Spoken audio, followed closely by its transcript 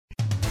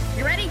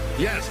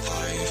Yes.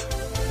 5,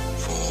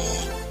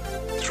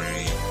 4, 3,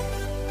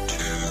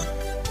 2,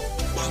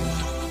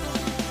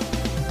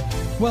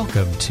 1.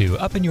 Welcome to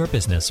Up in Your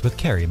Business with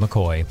Carrie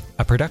McCoy,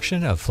 a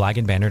production of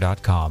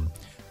flagandbanner.com.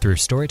 Through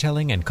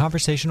storytelling and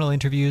conversational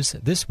interviews,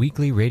 this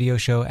weekly radio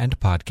show and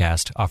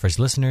podcast offers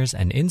listeners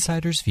an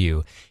insider's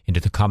view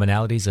into the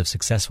commonalities of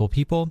successful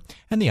people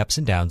and the ups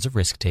and downs of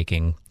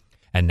risk-taking.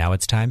 And now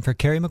it's time for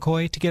Carrie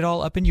McCoy to get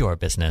all up in your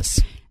business.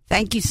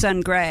 Thank you,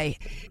 Sun Gray.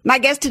 My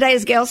guest today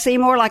is Gail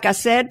Seymour, like I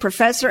said,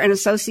 professor and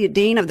associate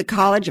dean of the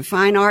College of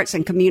Fine Arts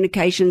and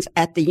Communications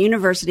at the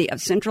University of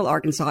Central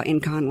Arkansas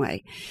in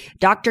Conway.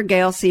 Dr.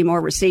 Gail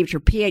Seymour received her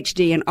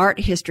PhD in art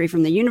history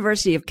from the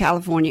University of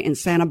California in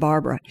Santa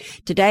Barbara.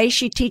 Today,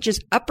 she teaches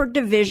upper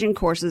division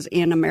courses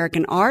in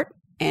American art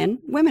and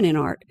women in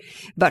art,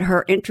 but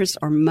her interests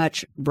are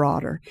much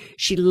broader.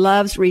 She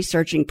loves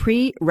researching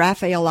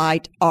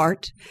pre-Raphaelite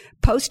art,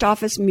 post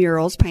office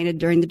murals painted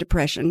during the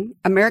Depression,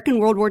 American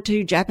World War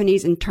II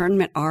Japanese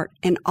internment art,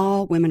 and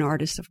all women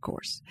artists, of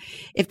course.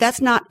 If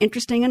that's not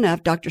interesting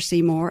enough, Dr.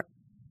 Seymour,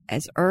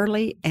 as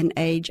early an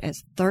age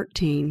as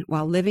 13,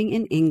 while living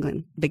in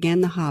England, began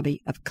the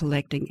hobby of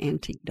collecting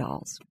antique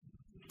dolls.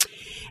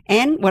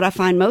 And what I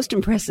find most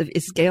impressive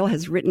is Gail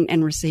has written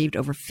and received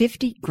over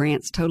 50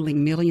 grants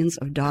totaling millions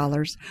of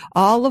dollars,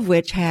 all of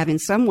which have in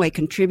some way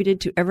contributed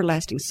to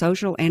everlasting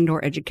social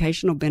and/or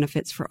educational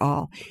benefits for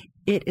all.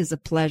 It is a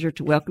pleasure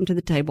to welcome to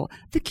the table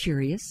the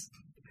curious,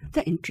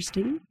 the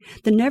interesting,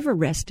 the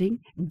never-resting,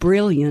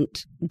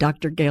 brilliant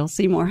Dr. Gail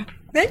Seymour.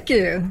 Thank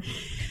you.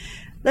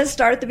 Let's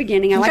start at the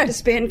beginning. I like to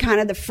spend kind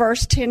of the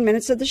first 10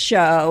 minutes of the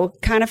show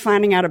kind of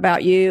finding out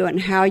about you and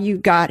how you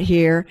got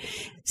here.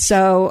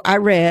 So I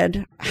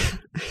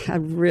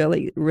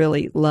really,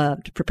 really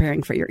loved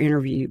preparing for your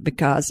interview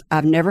because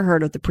I've never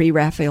heard of the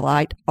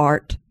pre-Raphaelite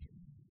art.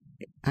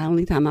 The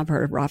only time I've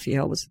heard of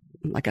Raphael was,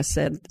 like I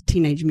said, the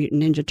Teenage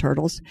Mutant Ninja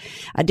Turtles.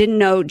 I didn't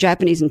know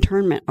Japanese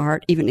internment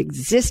art even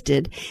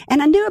existed.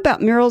 And I knew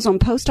about murals on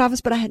post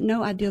office, but I had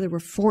no idea there were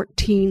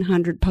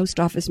 1,400 post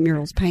office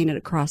murals painted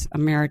across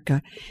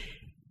America,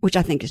 which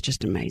I think is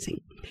just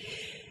amazing.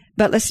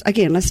 But let's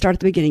start at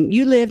the beginning.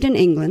 You lived in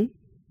England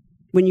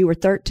when you were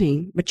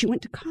 13, but you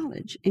went to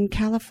college in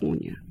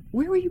California.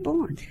 Where were you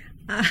born?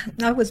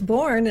 I was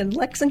born in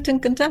Lexington,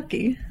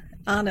 Kentucky,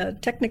 on a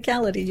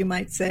technicality, you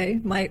might say.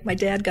 My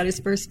dad got his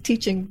first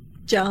teaching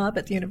job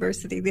at the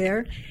university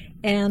there,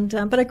 and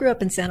but I grew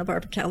up in Santa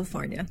Barbara,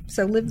 California.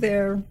 So lived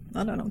there,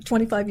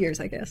 25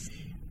 years, I guess.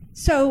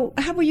 So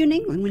how were you in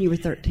England when you were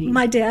 13?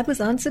 My dad was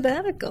on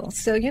sabbatical.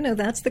 So,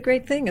 that's the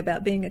great thing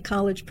about being a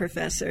college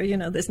professor.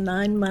 This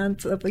 9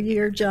 months of a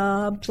year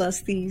job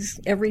plus these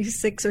every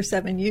 6 or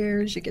 7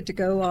 years, you get to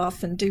go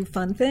off and do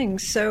fun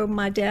things. So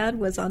my dad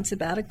was on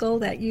sabbatical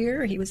that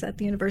year. He was at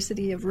the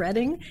University of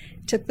Reading,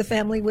 took the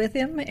family with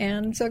him,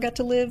 and so I got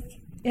to live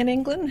in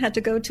England, had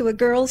to go to a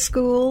girls'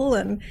 school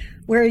and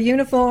wear a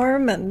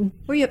uniform. And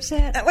were you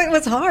upset? It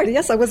was hard.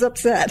 Yes, I was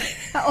upset.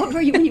 How old were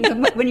you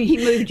when he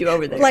moved you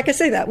over there? Like I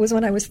say, that was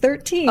when I was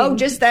 13. Oh,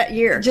 just that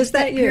year. Just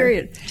that year.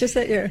 Period. Just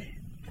that year.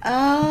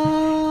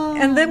 Oh.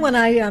 And then when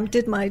I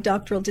did my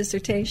doctoral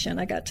dissertation,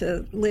 I got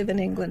to live in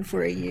England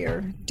for a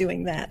year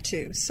doing that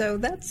too. So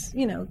that's,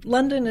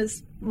 London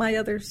is my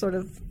other sort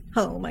of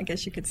home, I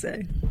guess you could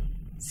say.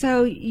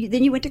 So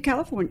then you went to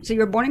California. So you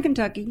were born in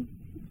Kentucky.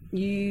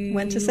 You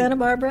went to Santa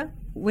Barbara.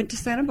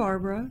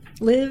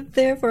 Lived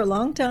there for a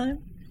long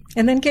time,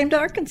 and then came to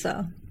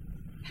Arkansas.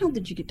 How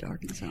did you get to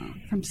Arkansas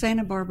from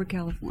Santa Barbara,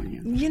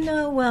 California?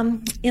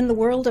 In the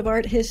world of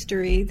art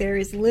history, there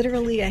is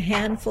literally a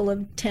handful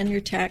of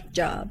tenure-track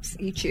jobs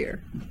each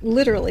year.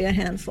 Literally a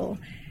handful.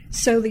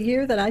 So the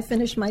year that I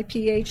finished my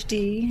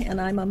PhD, and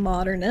I'm a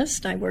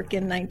modernist, I work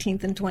in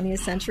 19th and 20th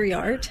century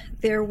art,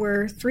 there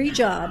were 3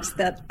 jobs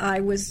that I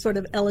was sort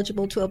of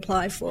eligible to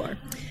apply for.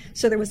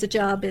 So there was a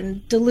job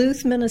in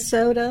Duluth,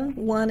 Minnesota,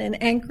 one in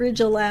Anchorage,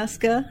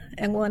 Alaska,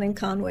 and one in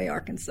Conway,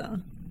 Arkansas.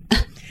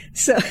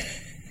 So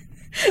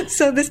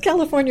this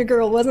California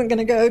girl wasn't going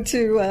to go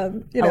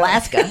to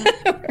Alaska.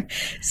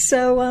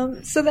 So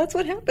that's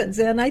what happens.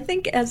 And I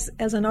think as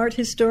an art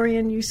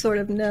historian, you sort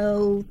of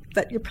know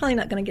that you're probably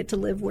not going to get to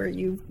live where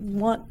you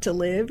want to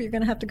live. You're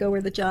going to have to go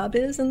where the job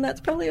is, and that's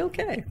probably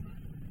okay.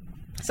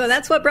 So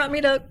that's what brought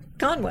me to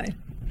Conway.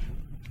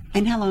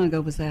 And how long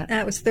ago was that?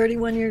 That was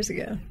 31 years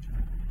ago.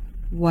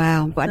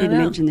 Wow. Well, I didn't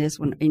mention this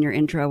in your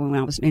intro when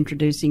I was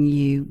introducing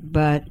you,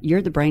 but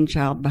you're the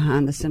brainchild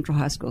behind the Central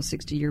High School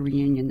 60-year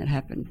reunion that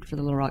happened for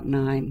the Little Rock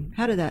Nine.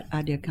 How did that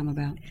idea come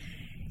about?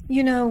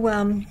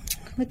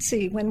 Let's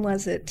see, when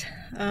was it?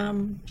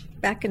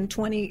 Back in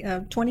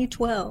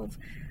 2012,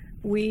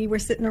 we were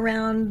sitting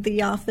around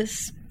the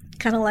office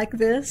kind of like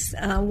this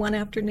one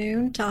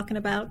afternoon talking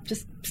about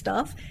just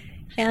stuff,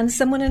 and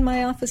someone in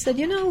my office said,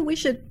 we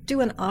should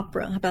do an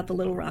opera about the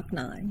Little Rock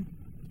Nine.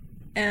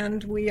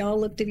 And we all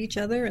looked at each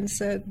other and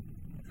said,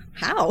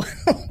 how?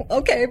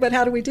 Okay, but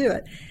how do we do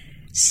it?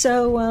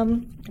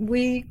 So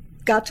we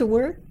got to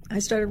work. I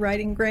started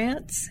writing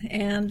grants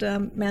and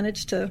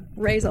managed to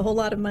raise a whole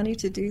lot of money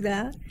to do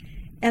that.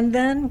 And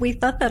then we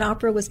thought that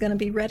opera was going to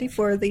be ready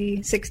for the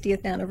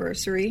 60th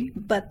anniversary,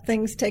 but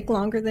things take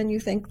longer than you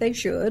think they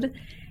should.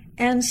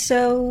 And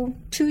so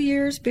 2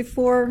 years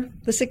before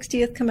the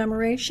 60th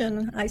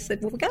commemoration, I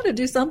said, well, we got to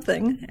do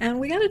something. And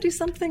we got to do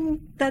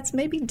something that's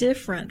maybe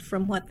different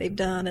from what they've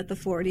done at the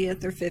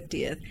 40th or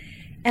 50th.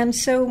 And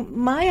so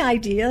my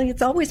idea,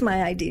 it's always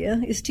my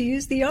idea, is to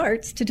use the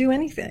arts to do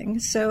anything.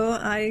 So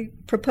I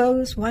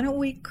propose, why don't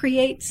we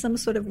create some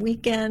sort of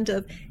weekend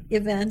of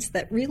events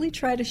that really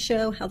try to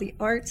show how the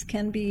arts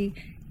can be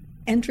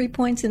entry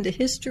points into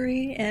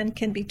history and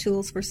can be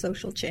tools for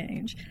social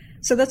change.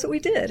 So that's what we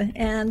did,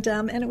 and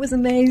it was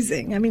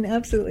amazing. I mean,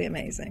 absolutely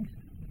amazing.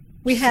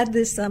 We had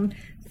this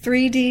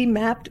 3D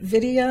mapped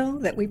video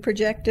that we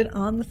projected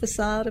on the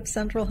facade of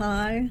Central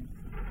High.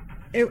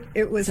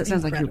 It was so it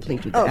sounds incredible. like you were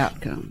pleased with the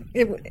outcome.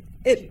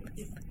 It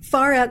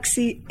far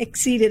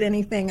exceeded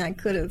anything I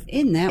could have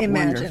imagined.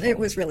 Wonderful? It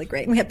was really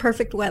great. We had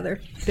perfect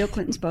weather. Bill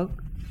Clinton spoke.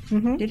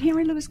 Mm-hmm. Did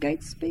Henry Louis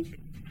Gates speak?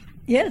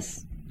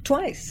 Yes,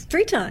 twice,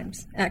 3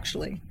 times,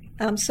 actually.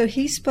 So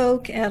he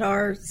spoke at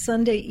our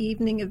Sunday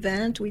evening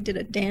event. We did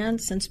a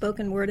dance and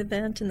spoken word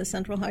event in the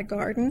Central High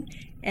Garden.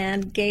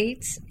 And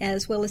Gates,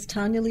 as well as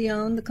Tanya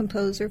Leone, the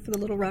composer for the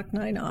Little Rock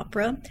Nine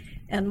Opera,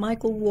 and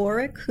Michael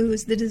Warwick, who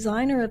is the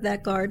designer of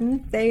that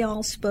garden, they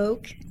all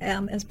spoke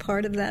as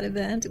part of that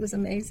event. It was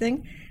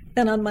amazing.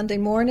 Then on Monday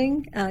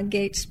morning,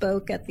 Gates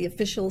spoke at the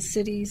official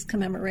city's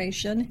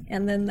commemoration.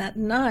 And then that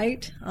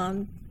night,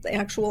 on the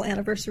actual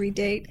anniversary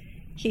date,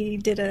 he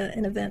did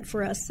an event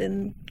for us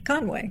in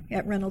Conway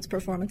at Reynolds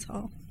Performance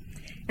Hall.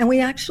 And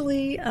we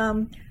actually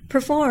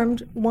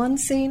performed one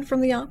scene from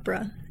the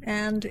opera,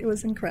 and it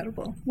was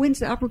incredible. When's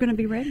the opera going to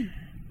be ready?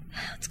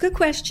 It's a good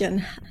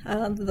question.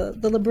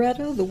 The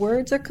libretto, the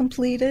words are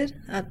completed.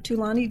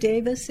 Tulani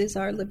Davis is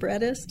our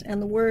librettist,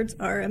 and the words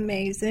are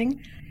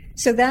amazing.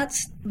 So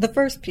that's the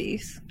first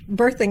piece,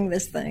 birthing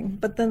this thing.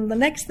 But then the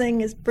next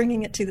thing is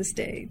bringing it to the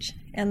stage,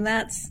 and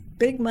that's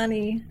big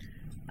money.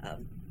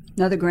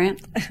 Another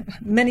grant?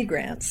 Many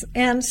grants.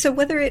 And so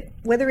whether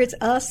it's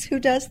us who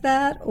does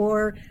that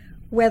or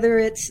whether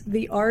it's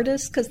the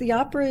artist, because the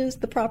opera is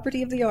the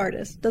property of the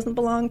artist, doesn't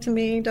belong to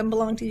me, doesn't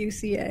belong to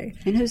UCA.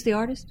 And who's the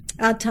artist?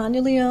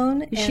 Tanya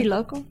Leone. Is she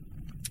local?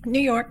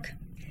 New York.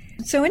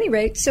 So at any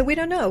rate, so we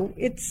don't know.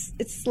 It's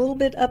a little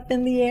bit up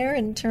in the air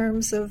in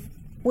terms of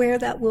where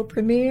that will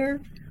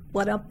premiere,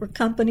 what opera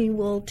company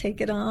will take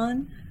it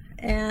on.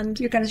 And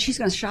she's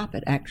going to shop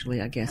it,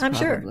 actually, I guess, I'm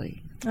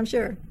probably. I'm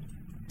sure.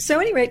 So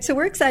at any rate, so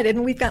we're excited,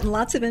 and we've gotten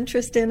lots of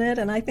interest in it,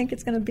 and I think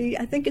it's going to be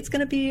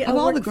of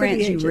all the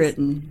grants you've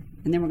written,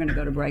 and then we're going to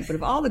go to break, but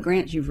of all the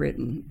grants you've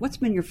written, what's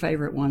been your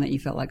favorite one that you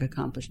felt like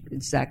accomplished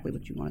exactly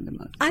what you wanted the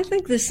most? I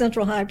think this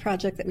Central High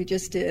project that we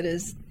just did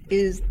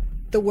is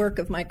the work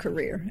of my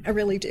career. I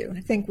really do.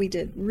 I think we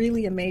did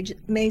really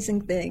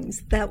amazing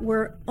things that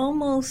were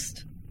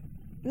almost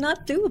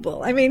not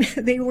doable. I mean,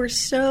 they were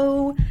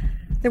so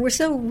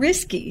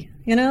risky,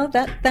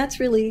 that's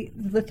really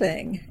the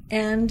thing.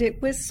 And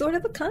it was sort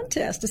of a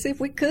contest to see if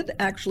we could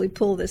actually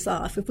pull this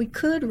off, if we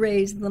could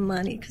raise the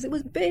money, because it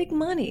was big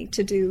money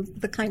to do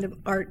the kind of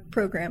art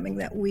programming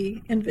that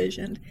we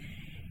envisioned.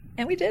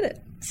 And we did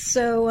it.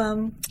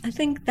 So I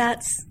think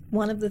that's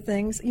one of the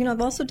things.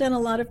 I've also done a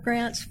lot of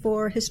grants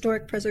for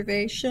historic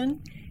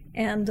preservation,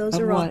 and those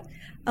are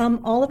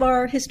all of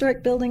our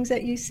historic buildings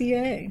at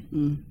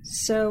UCA.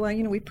 So,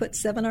 we put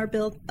 7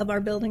 of our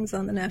buildings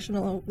on the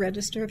National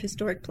Register of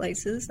Historic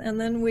Places,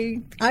 and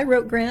then I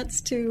wrote grants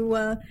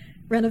to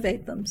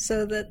renovate them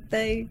so that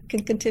they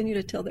can continue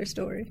to tell their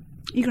story.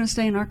 You going to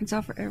stay in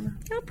Arkansas forever?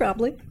 Oh,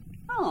 probably.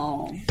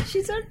 Oh,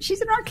 she's an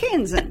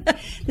Arkansan.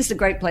 This is a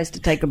great place to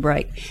take a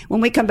break.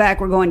 When we come back,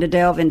 we're going to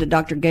delve into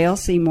Dr. Gail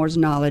Seymour's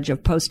knowledge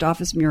of post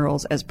office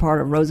murals as part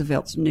of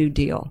Roosevelt's New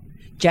Deal,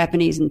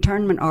 Japanese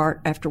internment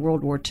art after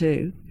World War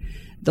II,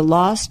 the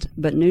lost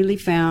but newly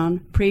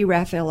found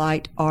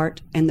pre-Raphaelite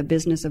art, and the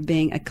business of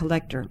being a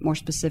collector, more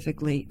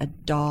specifically a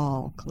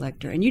doll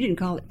collector. And you didn't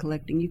call it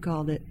collecting, you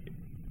called it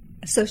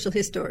a social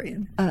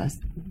historian. A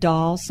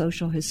doll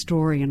social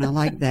historian. I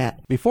like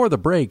that. Before the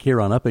break here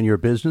on Up in Your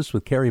Business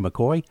with Carrie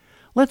McCoy,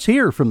 let's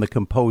hear from the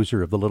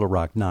composer of the Little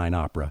Rock Nine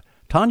Opera,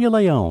 Tanya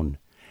Leone,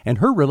 and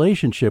her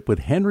relationship with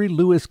Henry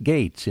Louis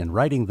Gates in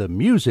writing the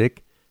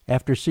music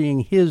after seeing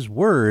his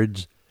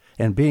words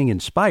and being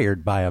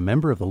inspired by a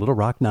member of the Little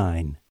Rock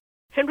Nine.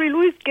 Henry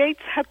Louis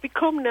Gates has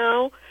become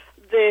now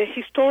the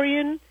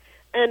historian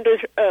and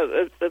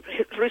the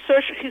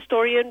research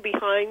historian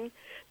behind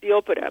the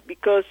opera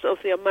because of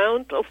the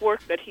amount of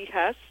work that he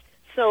has.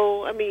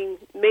 So,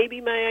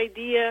 maybe my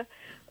idea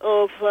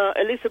of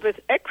Elizabeth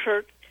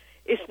Eckert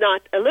is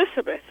not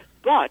Elizabeth,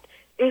 but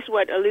is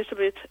what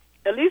Elizabeth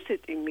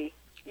elicited in me,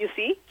 you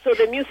see? So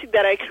the music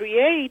that I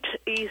create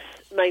is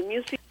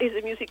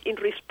the music in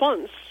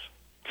response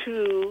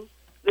to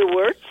the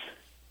words,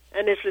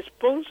 and it's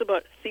response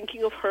about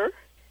thinking of her,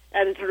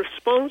 and it's a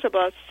response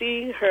about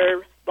seeing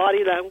her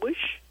body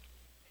language,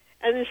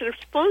 and it's a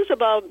response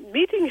about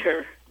meeting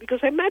her, because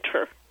I met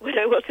her when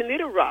I was in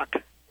Little Rock.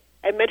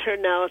 I met her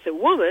now as a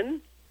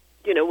woman,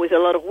 with a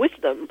lot of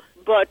wisdom,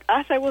 But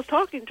as I was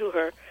talking to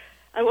her,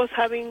 I was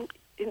having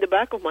in the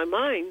back of my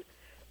mind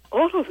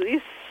all of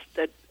this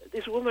that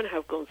this woman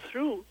have gone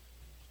through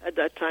at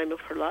that time of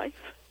her life.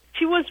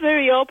 She was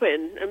very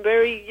open and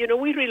very,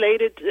 we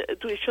related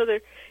to each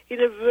other in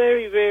a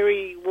very,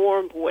 very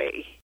warm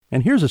way.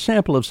 And here's a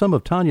sample of some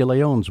of Tanya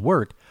Leon's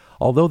work.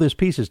 Although this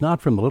piece is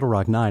not from the Little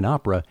Rock Nine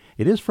Opera,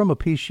 it is from a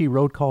piece she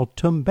wrote called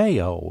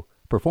Tumbeo,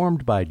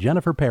 performed by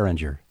Jennifer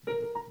Perringer.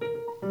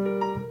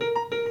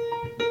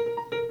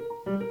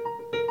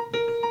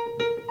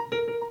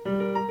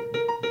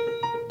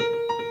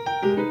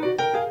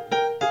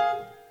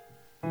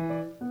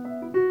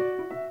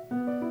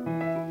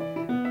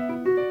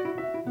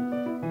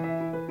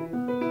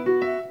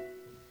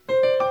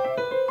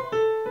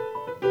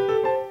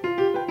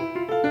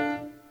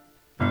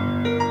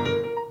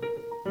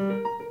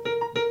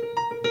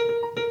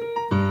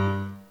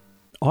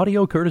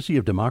 Audio courtesy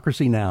of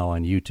Democracy Now!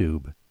 On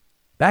YouTube.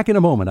 Back in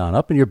a moment on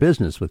Up in Your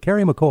Business with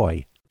Carrie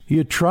McCoy.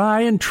 You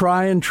try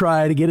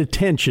to get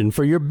attention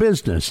for your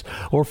business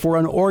or for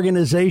an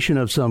organization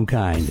of some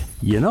kind.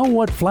 You know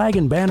what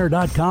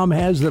flagandbanner.com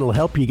has that'll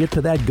help you get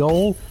to that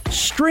goal?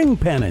 String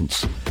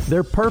pennants.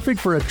 They're perfect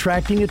for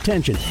attracting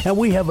attention, and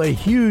we have a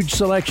huge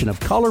selection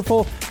of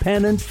colorful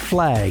pennant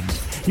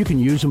flags. You can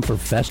use them for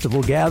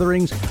festival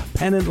gatherings,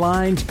 pennant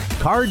lines,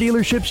 car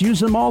dealerships use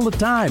them all the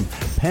time.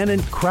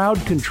 Pennant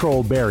crowd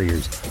control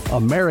barriers,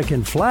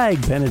 American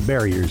flag pennant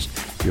barriers.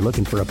 You're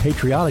looking for a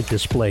patriotic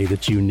display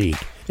that's unique.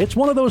 It's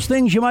one of those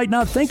things you might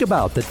not think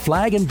about that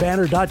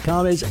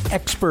flagandbanner.com is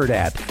expert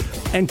at.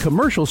 And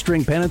commercial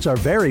string pennants are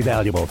very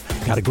valuable.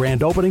 Got a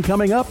grand opening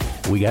coming up?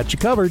 We got you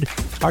covered.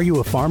 Are you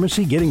a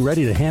pharmacy getting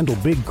ready to handle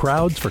big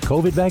crowds for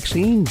COVID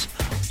vaccines?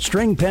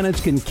 String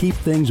pennants can keep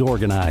things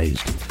organized.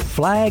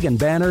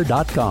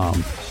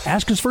 flagandbanner.com.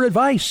 Ask us for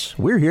advice.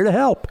 We're here to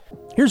help.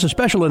 Here's a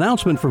special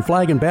announcement from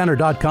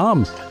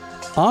flagandbanner.com.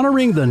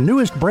 Honoring the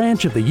newest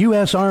branch of the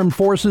U.S. Armed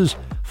Forces,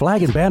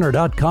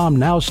 flagandbanner.com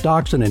now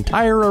stocks an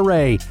entire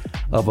array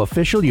of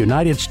official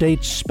United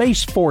States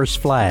Space Force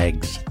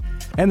flags.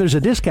 And there's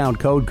a discount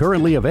code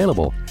currently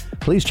available.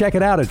 Please check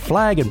it out at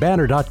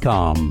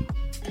flagandbanner.com.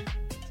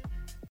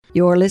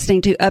 You're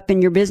listening to Up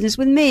in Your Business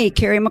with me,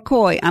 Carrie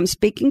McCoy. I'm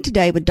speaking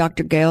today with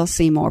Dr. Gail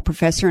Seymour,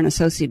 Professor and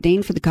Associate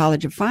Dean for the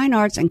College of Fine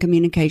Arts and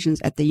Communications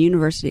at the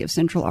University of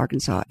Central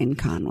Arkansas in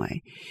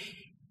Conway.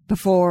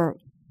 Before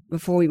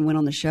we went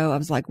on the show, I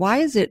was like, why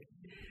is it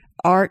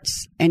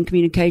arts and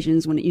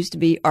communications when it used to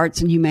be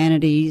arts and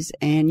humanities?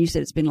 And you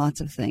said it's been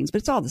lots of things, but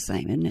it's all the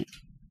same, isn't it?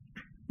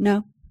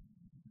 No?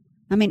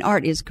 I mean,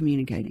 art is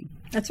communicating.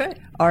 That's right.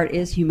 Art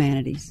is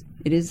humanities.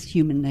 It is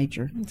human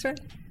nature. That's right.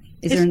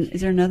 Is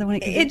there another one?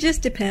 It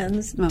just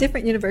depends. Oh.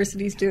 Different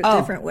universities do it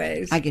different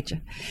ways. I get you.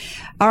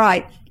 All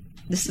right.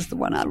 This is the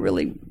one I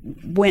really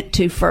went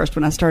to first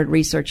when I started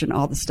researching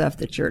all the stuff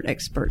that you're an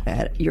expert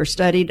at. You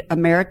studied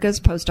America's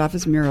post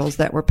office murals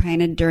that were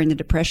painted during the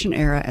Depression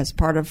era as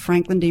part of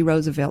Franklin D.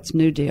 Roosevelt's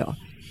New Deal.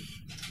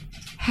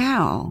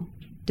 How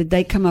did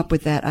they come up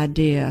with that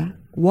idea?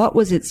 What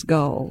was its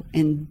goal?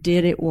 And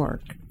did it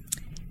work?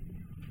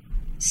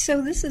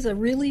 So this is a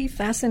really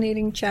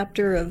fascinating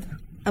chapter of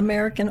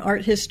American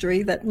art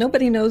history that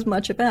nobody knows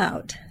much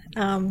about.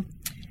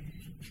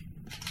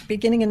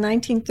 Beginning in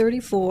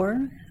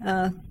 1934,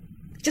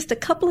 just a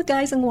couple of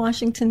guys in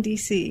Washington,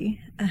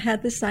 D.C.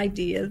 Had this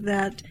idea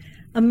that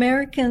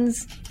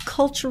Americans'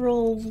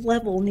 cultural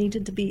level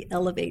needed to be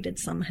elevated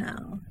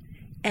somehow.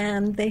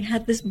 And they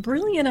had this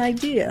brilliant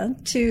idea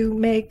to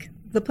make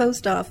the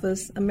post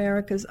office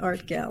America's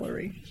art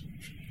gallery.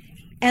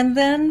 And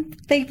then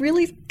they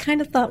really kind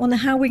of thought, well, now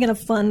how are we going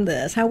to fund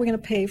this? How are we going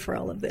to pay for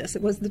all of this?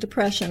 It was the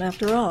Depression,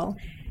 after all.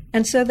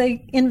 And so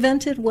they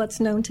invented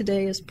what's known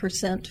today as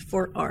Percent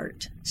for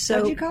Art. So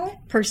what did you call it?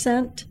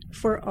 Percent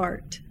for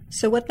Art.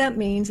 So what that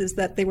means is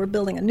that they were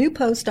building a new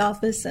post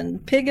office in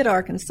Piggott,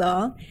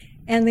 Arkansas,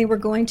 and they were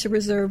going to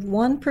reserve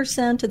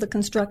 1% of the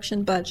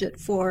construction budget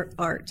for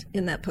art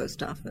in that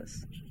post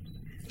office.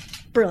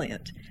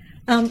 Brilliant.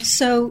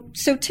 So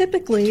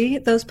typically,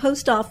 those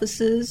post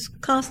offices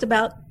cost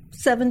about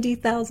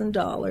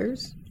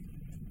 $70,000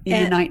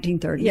 in the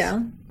 1930s. Yeah.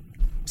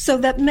 So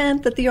that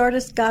meant that the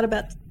artist got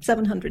about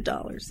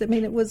 $700. I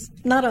mean, it was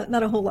not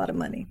a whole lot of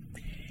money.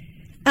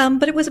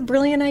 But it was a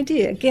brilliant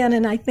idea. Again,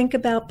 and I think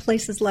about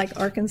places like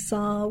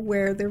Arkansas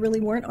where there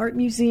really weren't art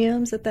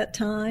museums at that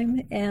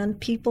time, and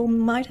people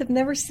might have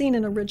never seen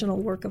an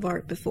original work of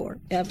art before,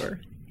 ever.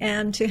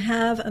 And to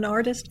have an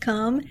artist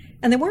come,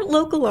 and they weren't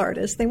local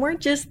artists. They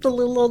weren't just the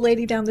little old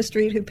lady down the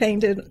street who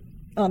painted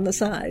on the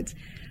sides.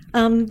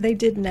 They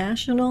did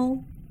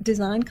national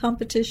design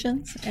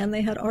competitions, and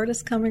they had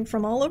artists coming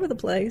from all over the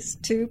place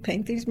to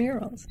paint these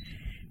murals.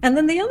 And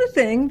then the other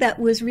thing that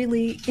was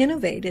really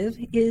innovative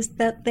is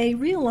that they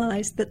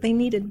realized that they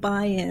needed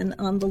buy-in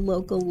on the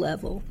local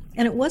level.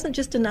 And it wasn't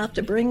just enough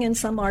to bring in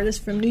some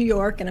artist from New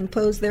York and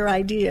impose their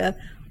idea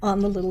on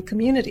the little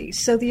community.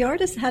 So the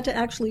artists had to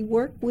actually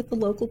work with the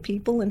local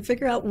people and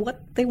figure out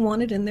what they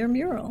wanted in their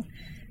mural.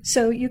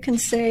 So you can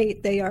say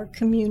they are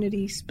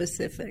community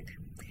specific.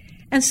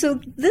 And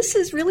so this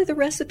is really the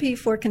recipe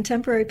for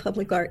contemporary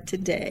public art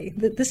today.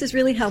 This is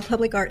really how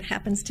public art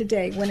happens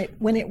today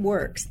when it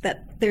works,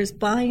 that there's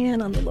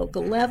buy-in on the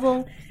local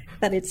level,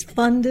 that it's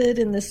funded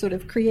in this sort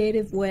of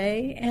creative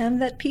way,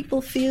 and that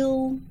people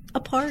feel a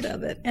part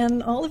of it.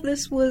 And all of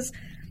this was,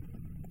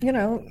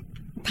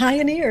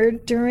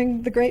 pioneered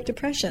during the Great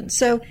Depression.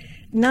 So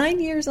 9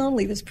 years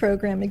only this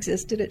program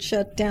existed. It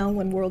shut down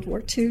when World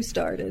War II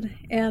started.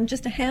 And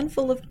just a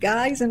handful of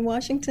guys in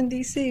Washington,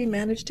 D.C.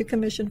 managed to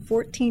commission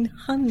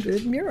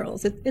 1,400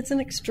 murals. It's an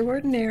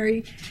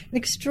extraordinary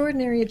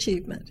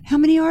achievement. How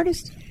many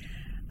artists?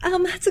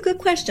 That's a good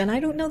question. I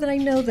don't know that I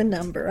know the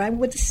number. I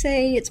would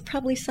say it's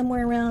probably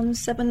somewhere around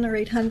 700 or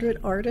 800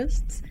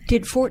 artists.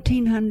 Did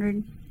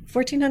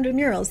 1,400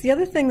 murals. The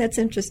other thing that's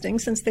interesting,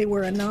 since they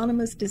were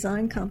anonymous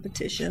design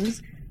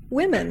competitions,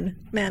 women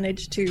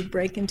managed to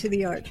break into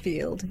the art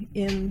field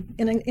in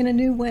a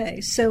new way.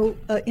 So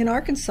in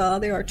Arkansas,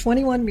 there are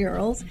 21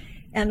 murals,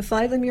 and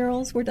 5 of the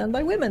murals were done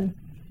by women,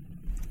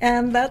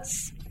 and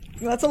that's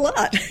a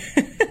lot.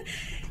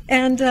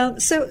 And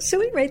so at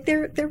any rate,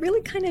 they're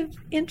really kind of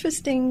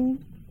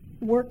interesting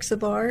works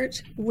of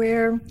art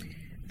where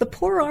the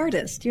poor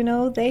artist,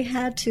 they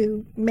had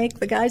to make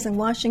the guys in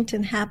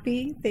Washington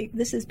happy.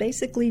 This is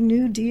basically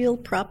New Deal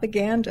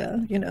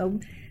propaganda,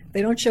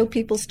 They don't show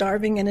people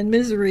starving and in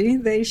misery.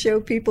 They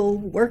show people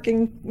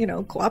working,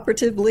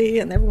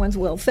 cooperatively, and everyone's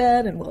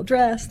well-fed and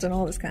well-dressed and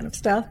all this kind of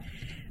stuff.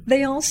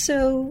 They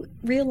also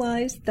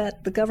realized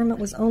that the government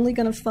was only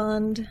going to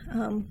fund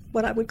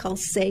what I would call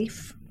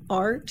safe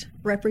art,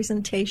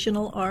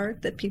 representational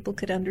art that people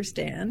could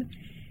understand.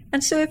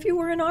 And so if you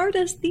were an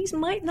artist, these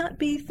might not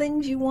be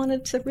things you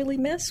wanted to really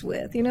mess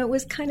with. It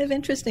was kind of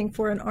interesting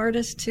for an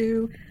artist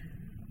to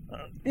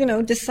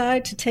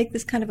decide to take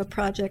this kind of a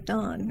project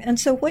on. And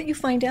so what you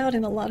find out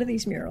in a lot of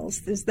these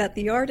murals is that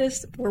the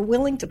artists were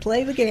willing to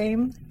play the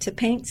game, to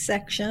paint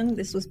section.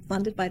 This was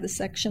funded by the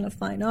Section of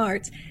Fine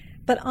Arts.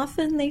 But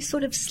often they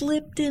sort of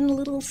slipped in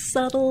little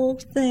subtle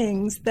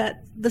things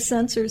that the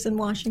censors in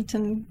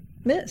Washington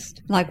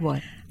missed. Like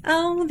what?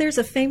 Oh, there's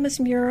a famous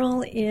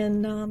mural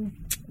in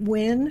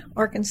Wynne,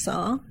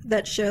 Arkansas,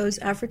 that shows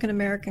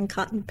African-American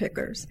cotton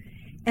pickers.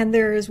 And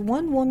there is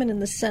one woman in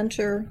the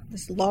center,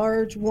 this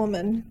large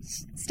woman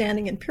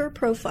standing in pure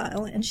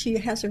profile, and she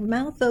has her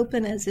mouth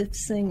open as if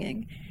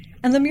singing.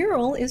 And the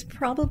mural is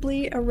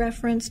probably a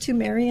reference to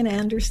Marian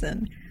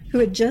Anderson, who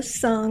had just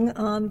sung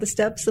on the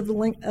steps of the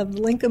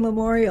Lincoln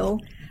Memorial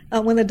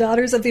when the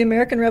Daughters of the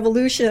American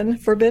Revolution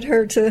forbid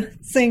her to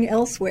sing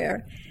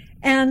elsewhere.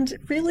 And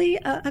really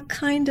a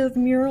kind of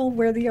mural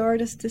where the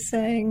artist is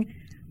saying,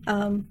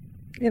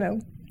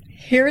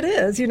 here it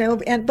is,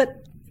 but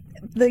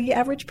the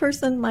average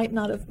person might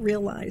not have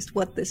realized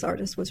what this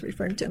artist was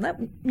referring to. And that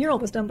mural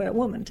was done by a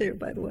woman, too,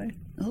 by the way.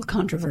 A little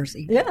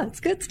controversy. Yeah,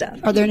 it's good stuff.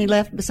 Are there any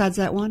left besides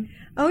that one?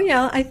 Oh,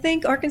 yeah. I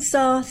think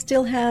Arkansas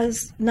still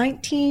has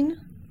 19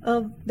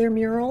 of their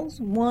murals.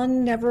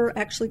 One never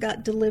actually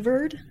got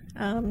delivered.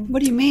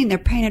 What do you mean? They're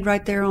painted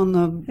right there on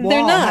the wall.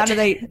 They're not. How do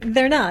they?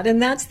 They're not.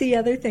 And that's the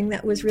other thing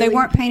that was really... They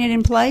weren't painted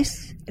in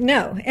place?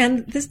 No.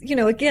 And this,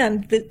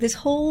 again, this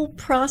whole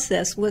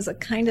process was a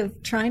kind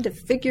of trying to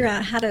figure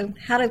out how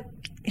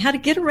to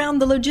get around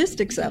the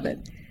logistics of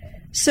it.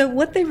 So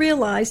what they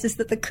realized is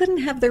that they couldn't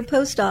have their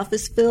post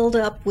office filled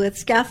up with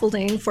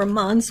scaffolding for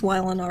months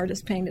while an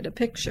artist painted a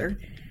picture.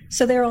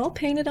 So they're all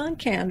painted on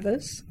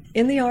canvas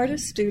in the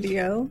artist's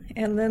studio,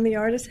 and then the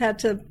artist had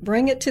to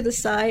bring it to the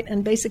site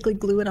and basically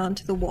glue it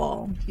onto the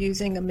wall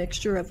using a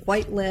mixture of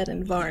white lead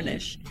and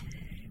varnish.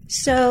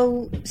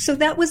 So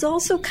that was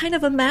also kind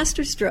of a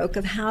masterstroke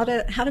of how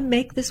to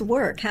make this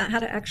work, how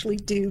to actually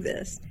do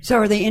this. So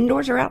are they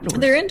indoors or outdoors?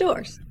 They're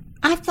indoors.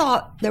 I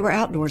thought they were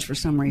outdoors for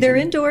some reason. They're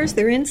indoors.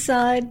 They're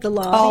inside the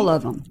lobby. All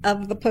of them.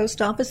 Of the post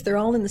office. They're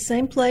all in the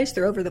same place.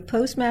 They're over the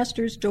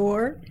postmaster's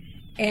door,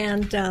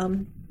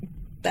 and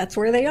that's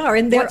where they are.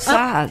 And they're what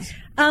size?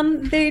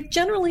 They're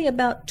generally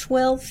about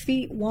 12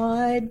 feet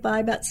wide by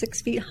about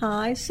 6 feet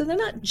high, so they're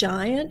not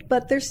giant,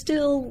 but they're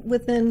still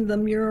within the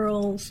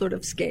mural sort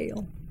of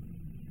scale.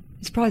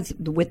 It's probably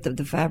the width of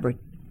the fabric.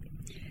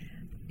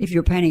 If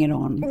you're painting it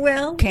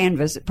on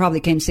canvas, it probably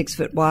came 6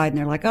 foot wide, and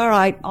they're like, all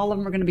right, all of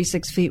them are going to be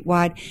 6 feet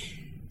wide.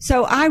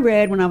 So I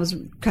read when I was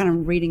kind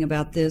of reading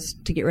about this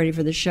to get ready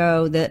for the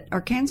show that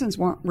Arkansans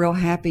weren't real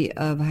happy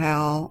of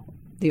how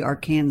the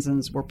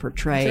Arkansans were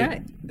portrayed. That's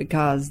right.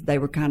 Because they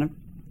were kind of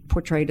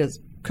portrayed as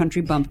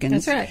country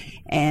bumpkins. That's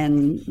right.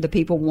 And the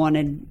people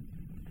wanted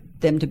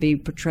them to be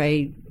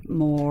portrayed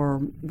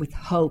more with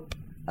hope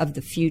of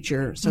the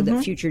future so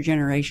that future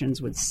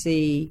generations would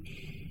see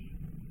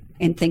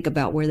and think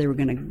about where they were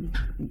going to,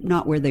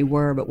 not where they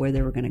were, but where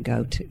they were going to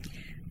go to.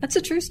 That's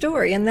a true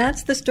story, and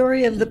that's the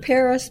story of the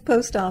Paris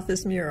post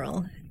office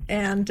mural.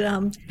 And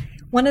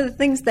one of the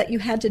things that you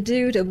had to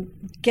do to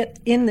get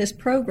in this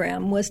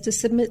program was to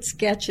submit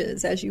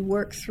sketches as you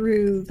work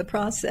through the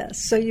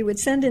process. So you would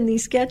send in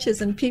these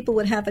sketches, and people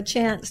would have a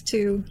chance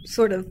to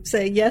sort of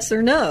say yes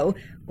or no,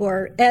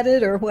 or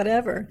edit or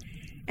whatever.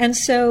 And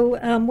so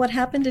what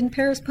happened in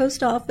Paris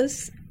post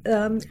office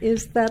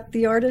is that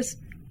the artist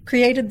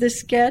created this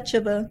sketch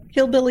of a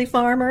hillbilly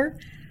farmer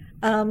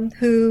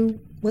who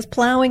was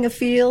plowing a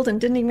field and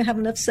didn't even have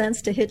enough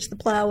sense to hitch the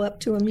plow up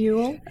to a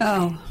mule.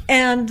 Oh.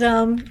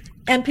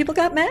 And people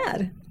got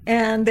mad.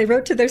 And they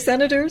wrote to their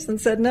senators and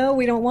said, no,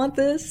 we don't want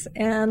this.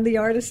 And the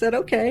artist said,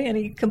 okay. And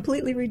he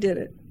completely redid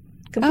it.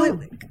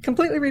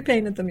 Completely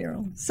repainted the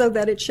mural so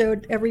that it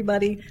showed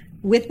everybody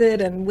with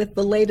it and with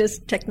the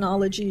latest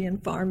technology in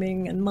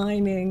farming and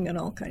mining and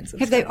all kinds of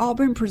Have stuff. they all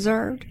been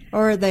preserved,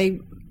 or are they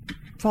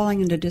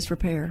falling into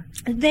disrepair?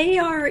 They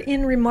are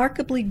in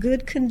remarkably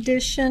good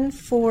condition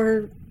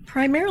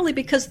primarily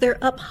because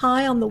they're up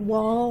high on the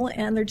wall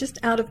and they're just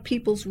out of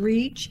people's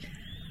reach.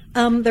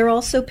 They're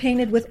also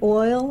painted with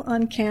oil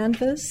on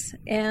canvas,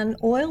 and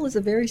oil is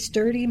a very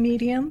sturdy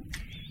medium.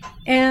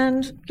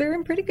 And they're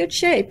in pretty good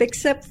shape,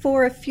 except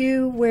for a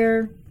few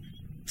where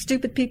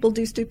stupid people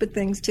do stupid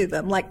things to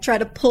them, like try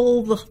to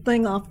pull the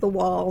thing off the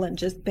wall and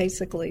just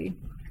basically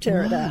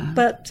tear it up.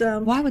 But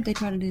why would they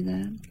try to do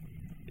that?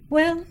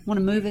 Well, Want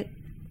to move it?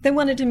 they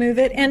wanted to move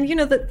it. And,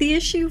 the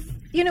issue,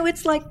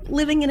 it's like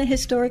living in a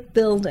historic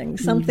building,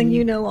 something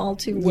you know all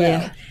too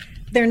well. Yeah.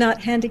 They're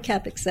not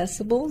handicap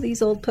accessible,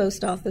 these old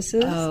post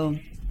offices. Oh.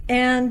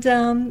 And,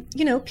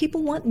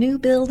 people want new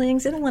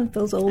buildings. They don't want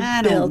those old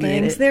I don't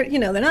buildings. get it.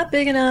 They're not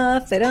big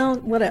enough. They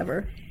don't,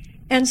 whatever.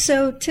 And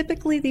so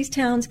typically these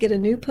towns get a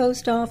new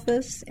post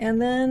office, and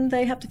then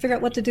they have to figure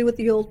out what to do with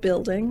the old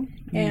building.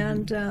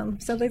 And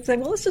so they say,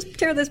 well, let's just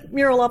tear this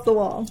mural off the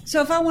wall.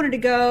 So if I wanted to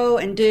go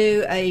and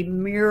do a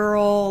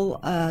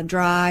mural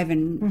drive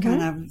and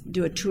kind of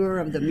do a tour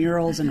of the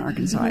murals in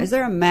Arkansas, is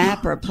there a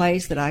map or a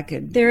place that I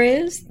could... There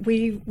is.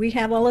 We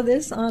have all of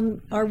this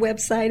on our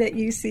website at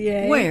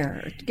UCA.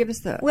 Where? Give us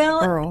the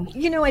Well,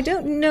 I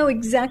don't know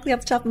exactly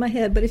off the top of my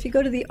head, but if you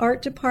go to the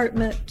art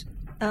department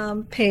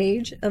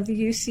page of the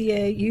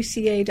UCA,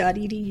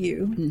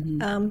 uca.edu,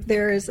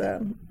 there is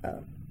a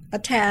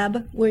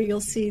tab where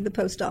you'll see the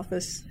post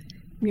office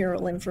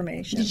mural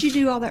information. Did you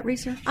do all that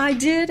research? I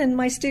did, and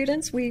my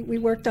students, we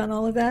worked on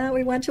all of that.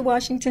 We went to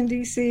Washington,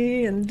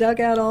 D.C., and dug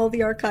out all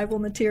the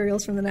archival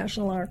materials from the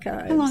National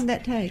Archives. How long did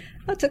that take?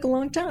 That took a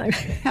long time.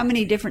 How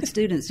many different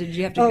students did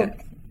you have to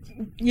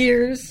go?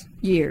 Years.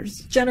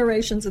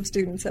 Generations of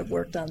students have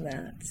worked on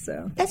that.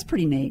 So That's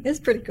pretty neat. it's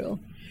pretty cool.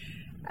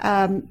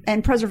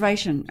 And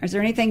preservation. Is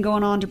there anything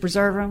going on to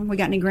preserve them? We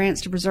got any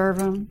grants to preserve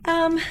them?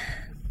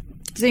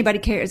 Does anybody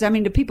care?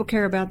 Do people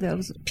care about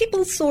those?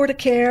 People sort of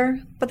care,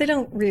 but they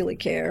don't really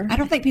care. I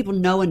don't think people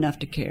know enough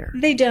to care.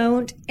 They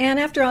don't. And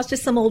after all, it's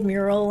just some old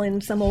mural in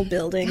some old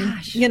building.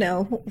 Gosh.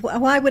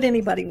 Why would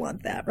anybody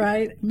want that,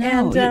 right?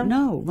 No, And,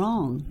 no,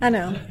 wrong. I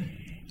know.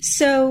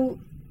 So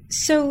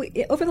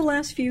over the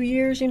last few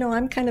years,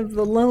 I'm kind of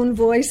the lone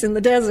voice in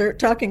the desert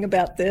talking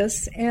about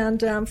this.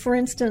 And for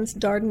instance,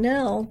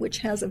 Dardanelle, which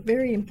has a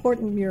very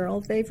important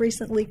mural, they've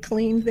recently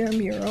cleaned their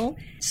mural.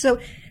 So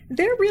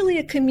they're really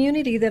a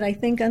community that I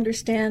think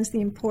understands the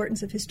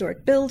importance of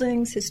historic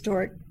buildings,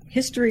 history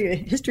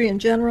in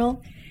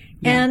general,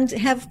 and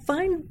have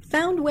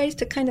found ways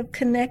to kind of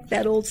connect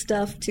that old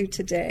stuff to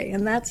today.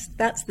 And that's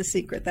the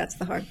secret. That's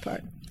the hard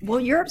part. Well,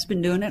 Europe's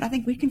been doing it. I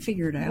think we can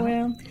figure it out.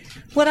 Well,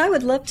 what I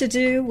would love to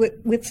do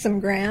with some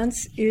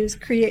grants is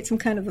create some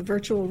kind of a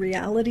virtual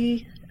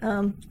reality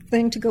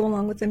thing to go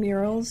along with the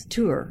murals.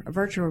 A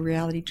virtual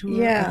reality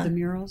tour of the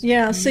murals.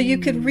 Yeah, so you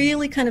could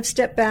really kind of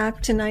step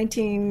back to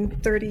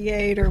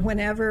 1938 or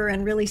whenever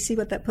and really see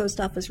what that post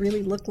office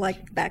really looked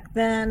like back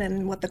then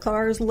and what the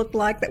cars looked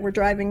like that were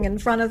driving in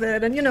front of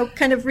it and,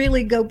 kind of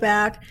really go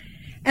back.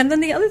 And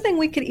then the other thing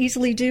we could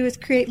easily do is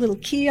create little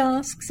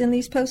kiosks in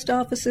these post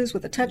offices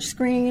with a touch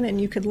screen, and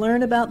you could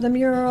learn about the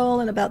mural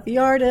and about the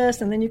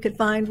artist, and then you could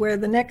find where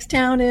the next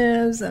town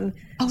is and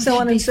so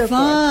on and so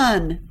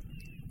forth.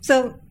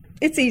 So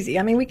it's easy.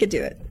 We could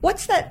do it.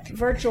 What's that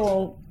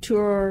virtual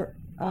tour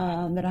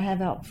that I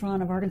have out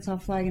front of Arkansas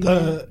Flag and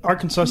The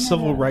Arkansas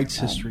Civil Rights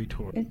History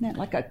Tour. Isn't that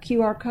like a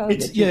QR code?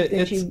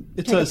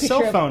 It's a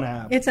cell phone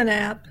app. It's an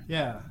app.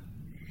 Yeah.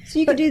 So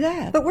you could do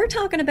that. But we're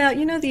talking about,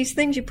 these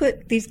things you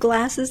put, these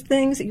glasses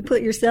things that you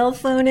put your cell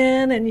phone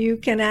in and you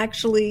can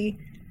actually...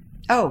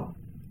 You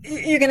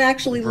can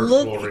actually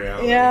Virtual look...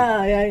 reality.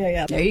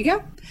 Yeah. There you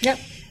go. Yep.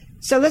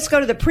 So let's go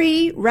to the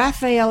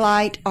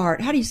pre-Raphaelite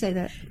art. How do you say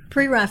that?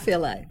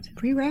 Pre-Raphaelite.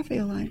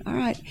 Pre-Raphaelite. All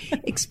right.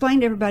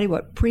 Explain to everybody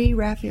what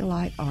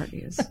pre-Raphaelite art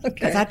is.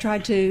 Because I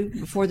tried to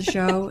before the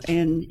show,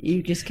 and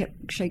you just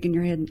kept shaking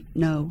your head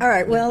no. All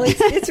right. Well,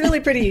 it's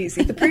really pretty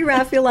easy. The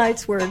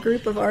Pre-Raphaelites were a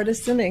group of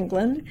artists in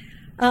England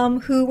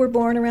who were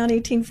born around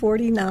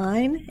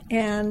 1849,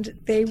 and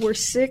they were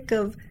sick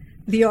of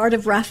the art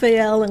of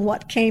Raphael and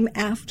what came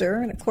after.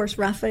 And, of course,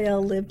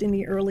 Raphael lived in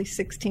the early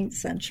 16th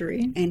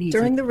century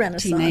during the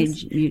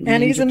Renaissance.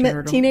 He's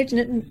a Teenage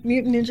Mutant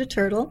Ninja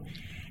Turtle.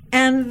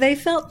 And they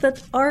felt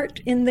that art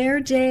in their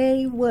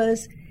day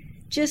was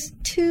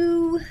just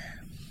too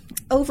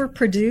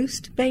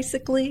overproduced,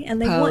 basically,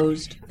 and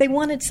they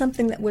wanted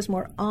something that was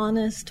more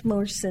honest,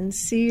 more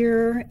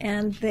sincere,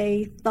 and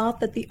they thought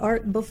that the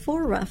art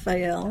before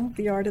Raphael,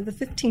 the art of the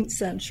 15th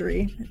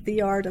century,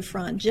 the art of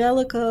Fra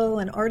Angelico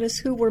and artists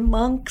who were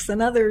monks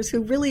and others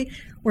who really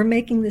were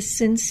making this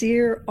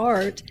sincere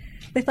art,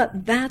 they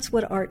thought that's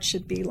what art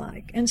should be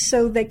like. And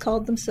so they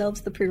called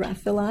themselves the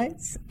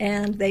Pre-Raphaelites,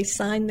 and they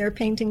signed their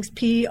paintings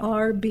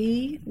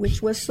PRB,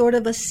 which was sort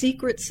of a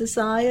secret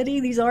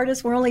society. These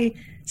artists were only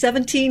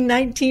 17,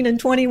 19, and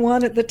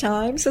 21 at the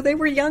time, so they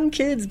were young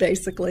kids,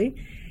 basically.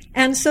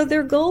 And so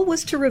their goal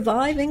was to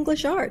revive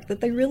English art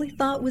that they really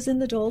thought was in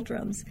the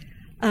doldrums.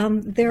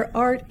 Their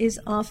art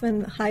is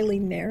often highly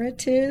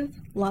narrative,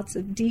 lots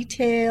of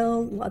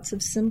detail, lots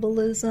of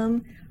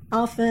symbolism,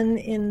 often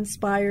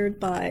inspired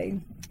by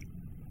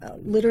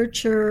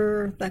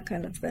literature, that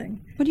kind of thing.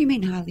 What do you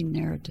mean highly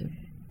narrative?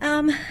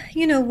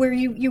 Where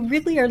you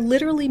really are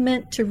literally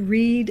meant to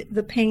read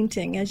the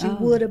painting as you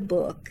would a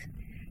book.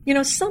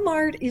 Some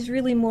art is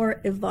really more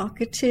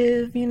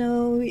evocative,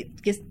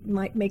 it just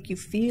might make you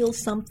feel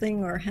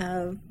something or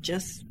have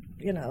just,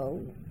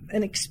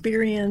 an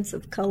experience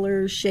of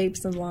colors,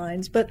 shapes, and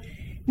lines. But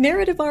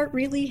narrative art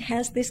really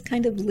has this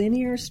kind of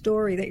linear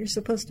story that you're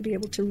supposed to be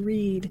able to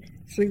read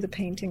through the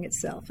painting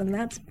itself. And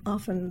that's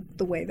often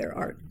the way their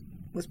art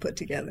was put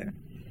together.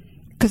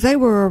 Because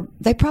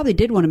they probably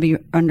did want to be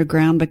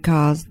underground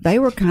because they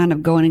were kind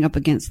of going up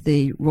against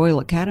the Royal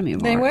Academy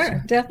of Arts. They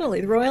were,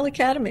 definitely. The Royal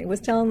Academy was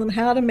telling them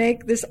how to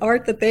make this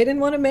art that they didn't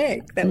want to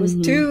make, that was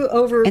too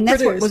overproduced. And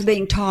that's what was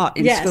being taught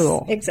in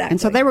school. Exactly. And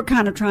so they were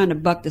kind of trying to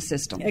buck the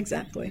system.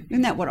 Exactly.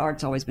 Isn't that what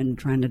art's always been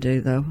trying to do,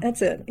 though?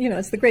 That's it.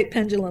 It's the great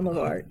pendulum of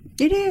art.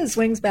 It is.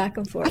 Swings back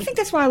and forth. I think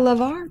that's why I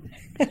love art.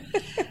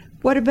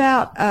 What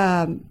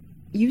about...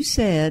 you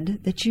said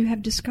that you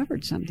have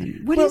discovered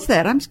something. What is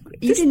that?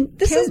 You didn't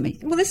tell me.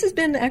 Well, this has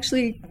been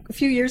actually a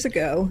few years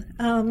ago.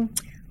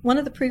 One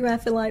of the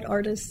Pre-Raphaelite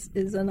artists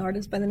is an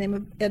artist by the name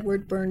of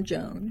Edward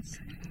Burne-Jones.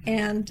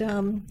 And,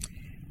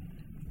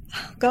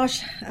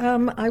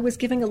 I was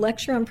giving a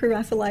lecture on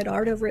Pre-Raphaelite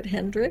art over at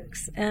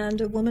Hendricks, and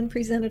a woman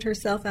presented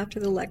herself after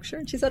the lecture,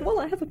 and she said, well,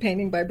 I have a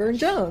painting by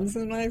Burne-Jones.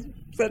 And I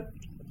said,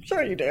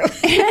 sure you do.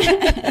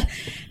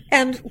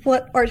 And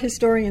what art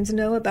historians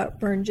know about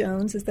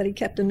Burne-Jones is that he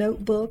kept a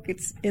notebook.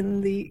 It's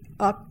in the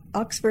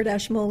Oxford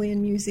Ashmolean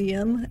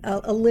Museum,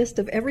 a list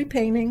of every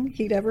painting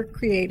he'd ever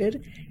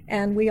created.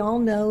 And we all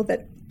know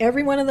that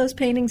every one of those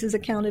paintings is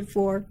accounted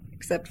for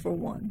except for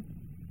one.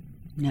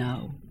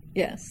 No.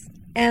 Yes.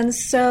 And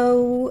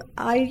so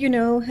I,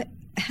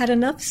 had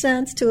enough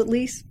sense to at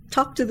least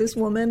talk to this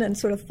woman and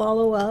sort of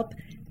follow up.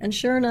 And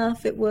sure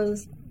enough, it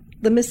was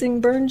the missing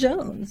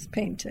Burne-Jones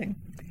painting.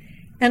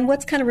 And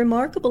what's kind of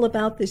remarkable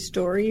about this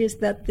story is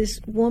that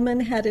this woman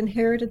had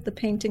inherited the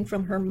painting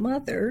from her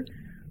mother,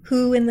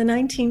 who in the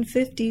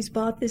 1950s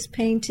bought this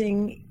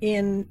painting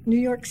in New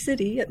York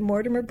City at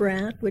Mortimer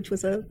Brandt, which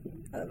was a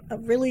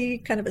really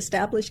kind of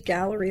established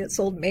gallery that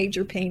sold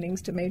major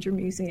paintings to major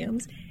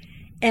museums.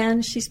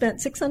 And she spent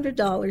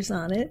 $600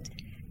 on it,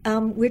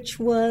 which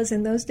was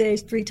in those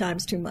days 3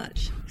 times too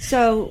much.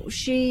 So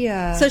she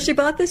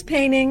bought this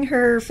painting.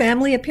 Her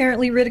family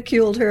apparently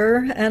ridiculed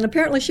her, and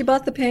apparently she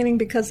bought the painting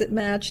because it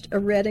matched a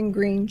red and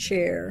green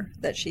chair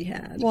that she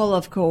had. Well,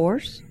 of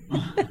course.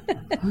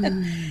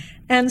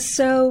 And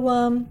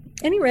so,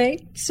 any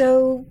rate,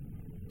 so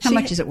how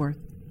much is it worth?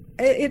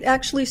 It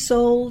actually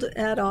sold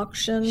at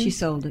auction. She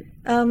sold it.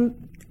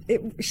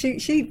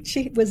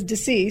 She was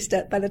deceased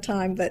by the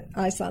time that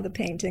I saw the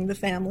painting. The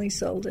family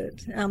sold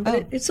it,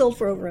 but it sold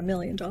for over $1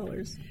 million.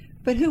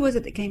 But who was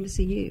it that came to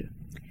see you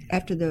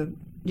did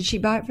she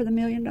buy it for the $1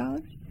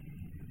 million?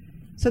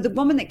 So the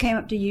woman that came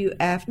up to you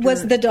after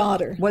was the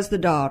daughter.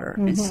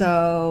 Mm-hmm. And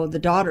so the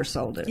daughter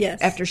sold it. Yes.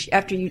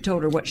 After you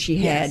told her what she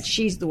had, yes.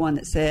 She's the one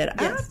that said,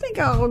 yes. I think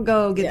I'll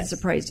go get yes. this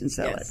appraised and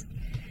sell yes. it.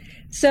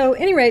 So,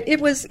 at any rate, it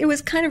was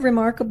kind of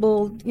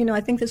remarkable. I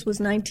think this was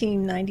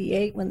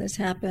 1998 when this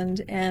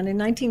happened, and in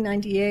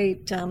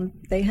 1998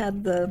 they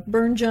had the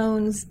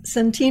Burne-Jones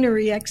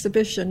Centenary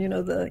exhibition.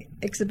 The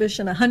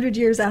exhibition 100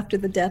 years after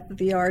the death of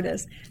the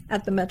artist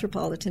at the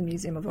Metropolitan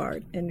Museum of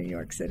Art in New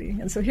York City.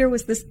 And so here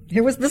was this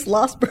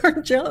lost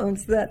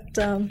Burne-Jones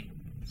that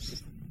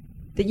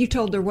you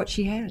told her what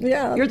she had.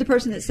 Yeah, you're the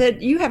person that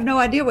said you have no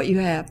idea what you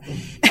have.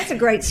 That's a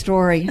great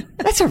story.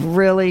 That's a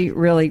really,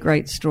 really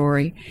great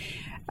story.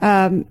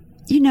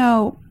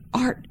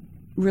 Art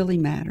really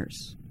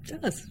matters.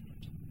 It does.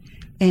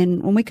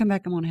 And when we come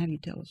back, I'm going to have you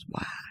tell us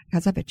why,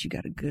 because I bet you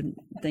got a good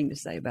thing to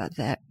say about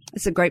that.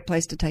 It's a great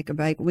place to take a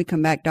break. When we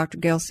come back, Dr.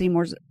 Gail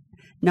Seymour's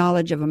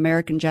knowledge of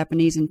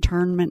American-Japanese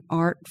internment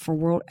art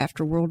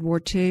after World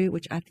War II,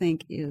 which I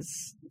think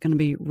is going to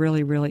be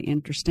really, really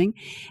interesting.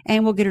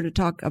 And we'll get her to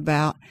talk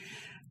about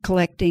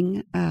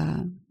collecting,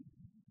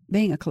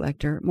 being a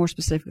collector, more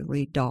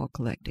specifically doll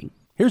collecting.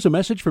 Here's a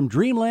message from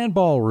Dreamland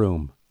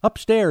Ballroom,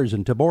 upstairs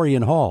in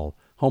Taborian Hall,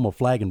 home of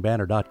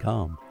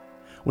flagandbanner.com.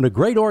 When a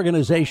great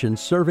organization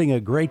serving a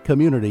great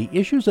community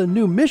issues a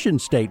new mission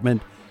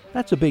statement,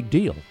 that's a big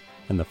deal,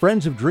 and the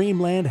Friends of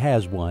Dreamland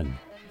has one.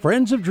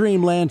 Friends of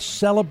Dreamland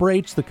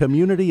celebrates the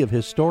community of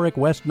historic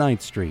West 9th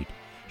Street,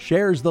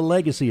 shares the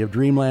legacy of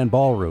Dreamland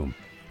Ballroom,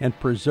 and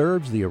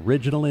preserves the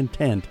original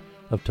intent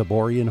of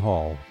Taborian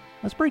Hall.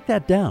 Let's break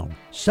that down.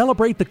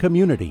 Celebrate the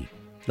community.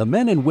 The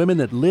men and women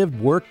that lived,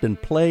 worked,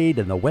 and played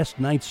in the West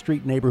 9th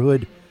Street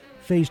neighborhood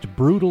faced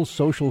brutal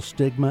social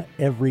stigma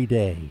every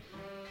day,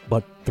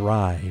 but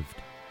thrived.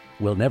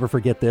 We'll never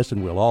forget this,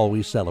 and we'll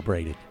always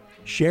celebrate it.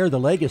 Share the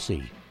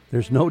legacy.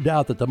 There's no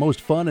doubt that the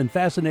most fun and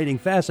fascinating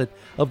facet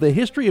of the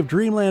history of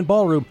Dreamland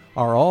Ballroom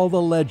are all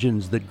the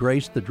legends that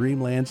grace the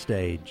Dreamland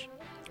stage.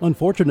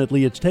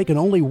 Unfortunately, it's taken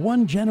only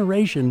one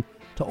generation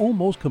to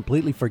almost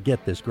completely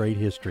forget this great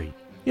history.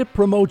 It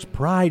promotes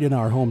pride in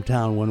our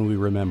hometown when we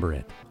remember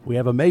it. We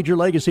have a major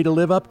legacy to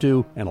live up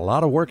to and a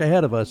lot of work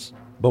ahead of us,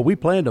 but we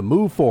plan to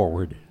move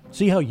forward.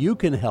 See how you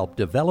can help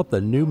develop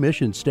the new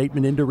mission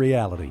statement into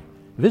reality.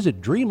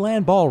 Visit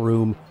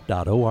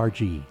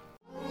dreamlandballroom.org.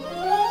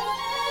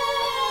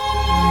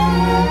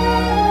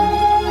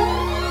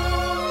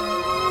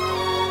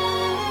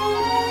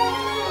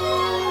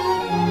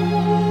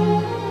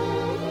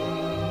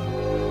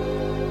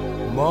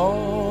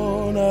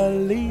 Mona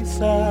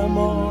Lisa,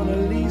 Mona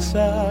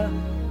Lisa,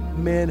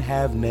 men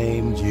have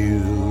named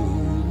you.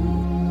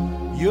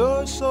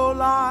 You're so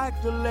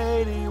like the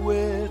lady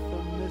with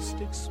a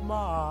mystic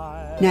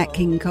smile. Nat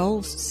King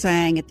Cole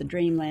sang at the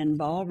Dreamland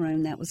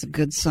Ballroom. That was a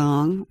good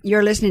song.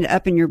 You're listening to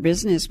Up in Your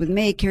Business with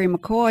me, Carrie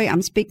McCoy.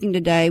 I'm speaking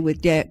today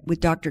with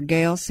Dr.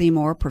 Gail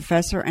Seymour,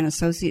 Professor and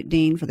Associate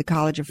Dean for the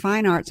College of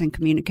Fine Arts and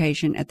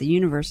Communication at the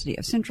University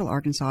of Central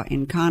Arkansas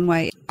in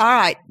Conway. All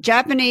right,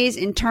 Japanese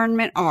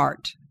internment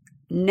art.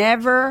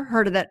 Never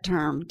heard of that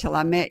term till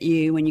I met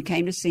you when you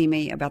came to see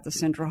me about the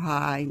Central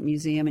High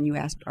Museum, and you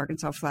asked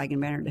Arkansas Flag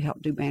and Banner to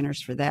help do banners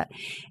for that.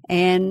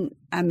 And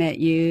I met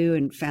you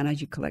and found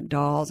out you collect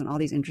dolls and all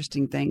these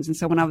interesting things. And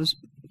so when I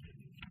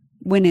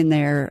went in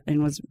there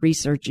and was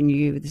researching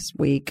you this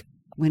week,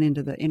 went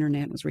into the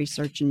internet and was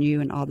researching you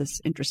and all this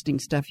interesting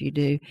stuff you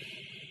do,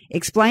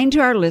 explain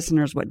to our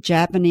listeners what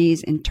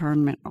Japanese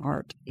internment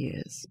art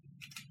is.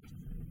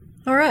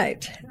 All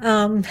right.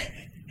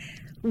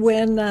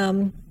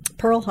 When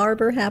Pearl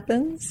Harbor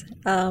happens,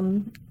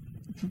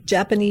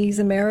 Japanese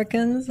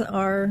Americans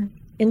are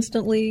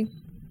instantly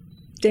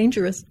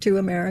dangerous to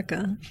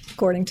America,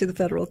 according to the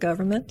federal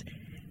government.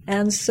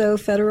 And so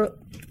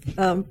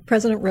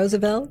President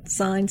Roosevelt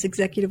signs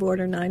Executive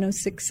Order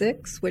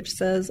 9066, which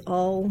says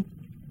all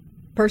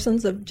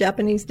persons of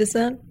Japanese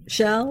descent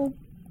shall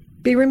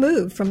be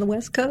removed from the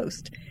West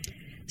Coast.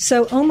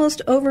 So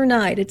almost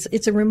overnight,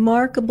 it's a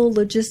remarkable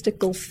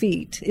logistical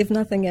feat, if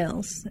nothing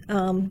else.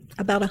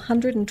 About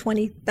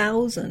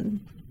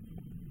 120,000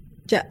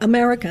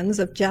 Americans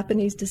of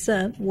Japanese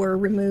descent were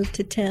removed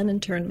to 10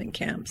 internment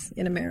camps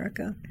in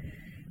America.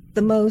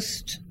 The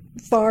most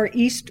far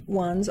east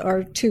ones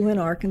are 2 in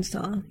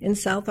Arkansas, in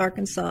South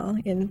Arkansas,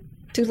 in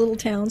 2 little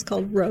towns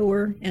called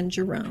Rower and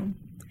Jerome.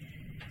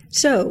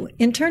 So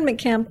internment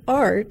camp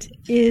art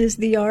is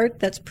the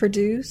art that's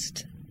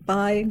produced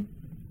by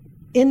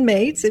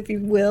inmates, if you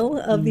will,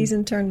 of these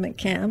internment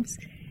camps.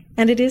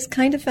 And it is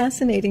kind of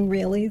fascinating,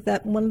 really,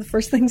 that one of the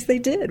first things they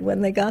did when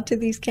they got to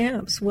these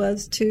camps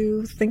was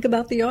to think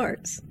about the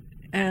arts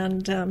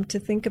and to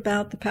think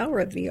about the power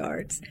of the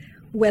arts,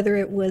 whether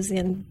it was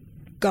in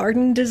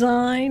garden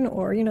design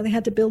or, they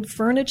had to build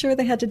furniture.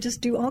 They had to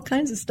just do all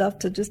kinds of stuff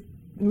to just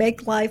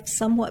make life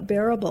somewhat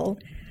bearable.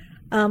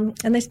 And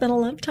they spent a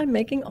lot of time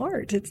making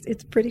art.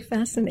 It's pretty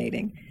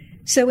fascinating.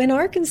 So in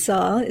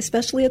Arkansas,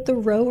 especially at the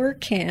Rower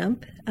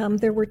camp,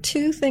 there were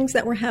 2 things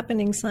that were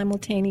happening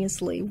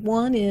simultaneously.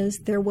 One is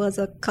there was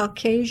a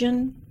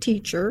Caucasian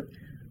teacher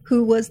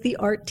who was the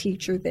art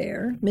teacher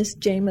there, Miss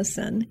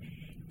Jameson,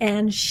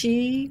 and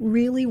she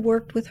really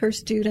worked with her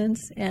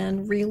students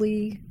and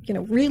really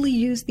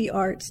used the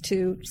arts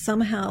to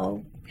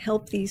somehow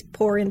help these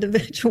poor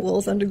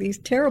individuals under these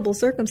terrible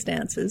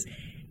circumstances.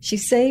 She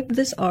saved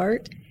this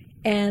art,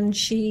 and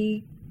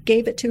she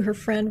gave it to her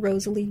friend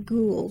Rosalie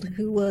Gould,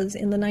 who was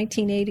in the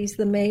 1980s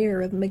the mayor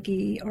of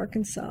McGee,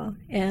 Arkansas.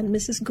 And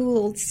Mrs.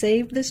 Gould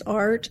saved this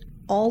art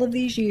all of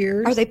these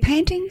years. Are they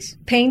paintings?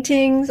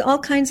 Paintings, all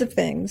kinds of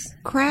things.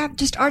 Craft,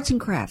 just arts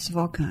and crafts of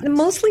all kinds.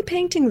 Mostly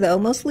painting, though,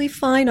 mostly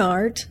fine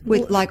art.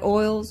 With like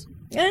oils?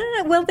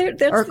 Well,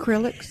 or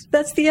acrylics?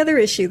 That's the other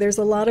issue. There's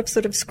a lot of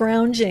sort of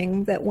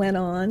scrounging that went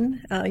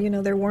on.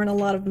 There weren't a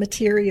lot of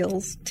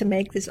materials to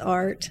make this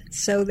art.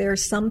 So there are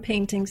some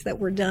paintings that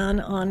were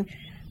done on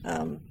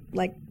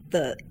like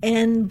the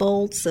end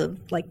bolts of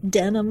like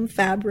denim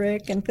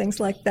fabric and things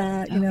like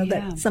that,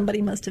 that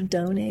somebody must have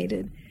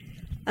donated.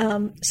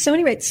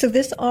 So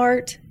this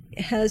art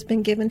has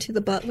been given to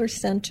the Butler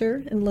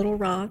Center in Little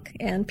Rock,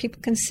 and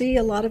people can see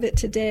a lot of it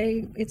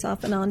today. It's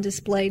often on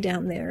display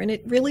down there, and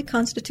it really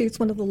constitutes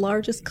one of the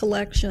largest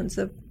collections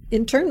of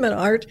internment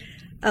art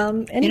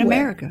anywhere. In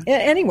America.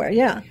 Anywhere,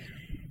 yeah.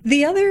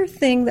 The other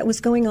thing that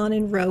was going on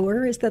in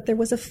Rower is that there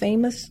was a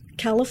famous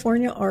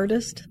California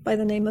artist by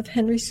the name of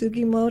Henry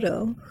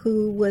Sugimoto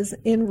who was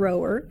in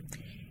Rower,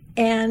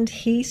 and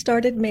he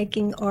started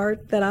making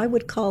art that I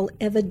would call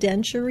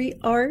evidentiary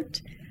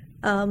art.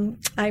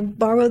 I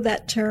borrowed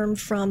that term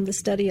from the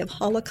study of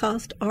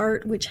Holocaust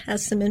art, which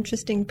has some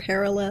interesting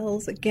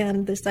parallels.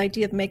 Again, this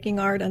idea of making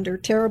art under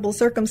terrible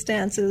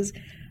circumstances,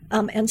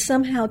 and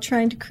somehow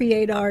trying to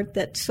create art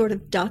that sort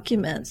of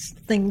documents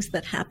things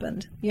that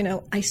happened.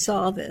 I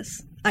saw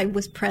this. I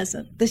was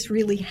present. This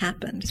really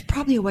happened. It's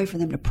probably a way for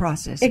them to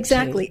process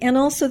Exactly. it, too. And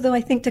also, though,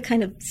 I think to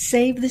kind of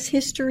save this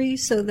history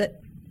so that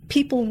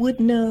people would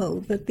know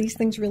that these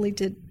things really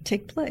did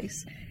take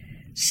place.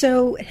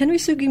 So Henry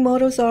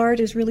Sugimoto's art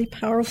is really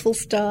powerful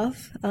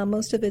stuff.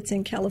 Most of it's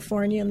in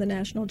California in the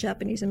National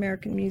Japanese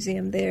American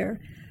Museum there.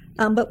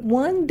 But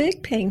one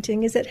big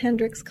painting is at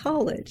Hendrix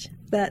College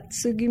that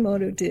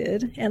Sugimoto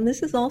did. And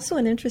this is also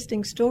an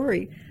interesting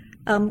story.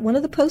 One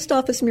of the post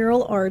office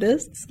mural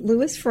artists,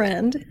 Louis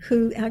Friend,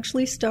 who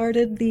actually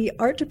started the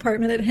art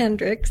department at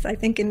Hendrix, I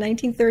think in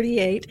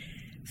 1938,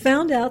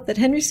 found out that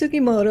Henry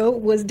Sugimoto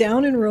was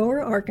down in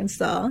Rower,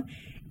 Arkansas,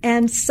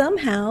 and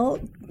somehow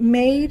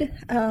made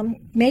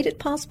it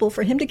possible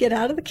for him to get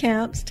out of the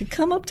camps, to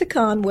come up to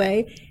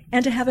Conway,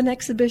 and to have an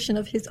exhibition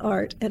of his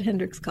art at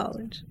Hendrix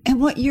College.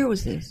 And what year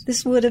was this?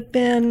 This would have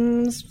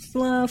been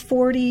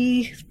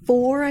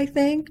 44, I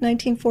think,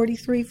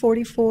 1943,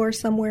 44,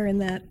 somewhere in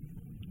that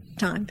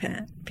time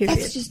period.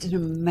 That's just an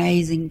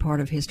amazing part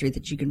of history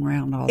that you can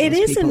round all those It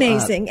is people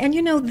amazing. up. And,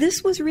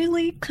 this was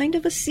really kind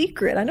of a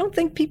secret. I don't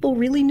think people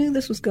really knew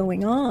this was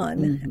going on.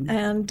 Mm-hmm.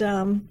 And,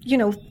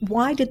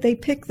 why did they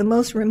pick the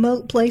most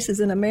remote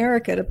places in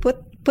America to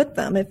put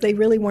them if they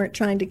really weren't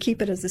trying to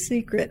keep it as a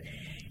secret?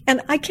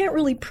 And I can't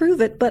really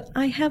prove it, but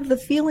I have the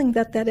feeling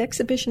that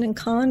exhibition in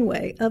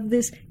Conway of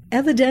this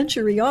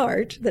evidentiary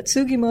art that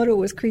Sugimoto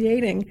was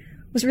creating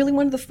was really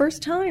one of the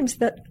first times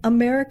that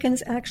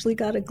Americans actually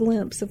got a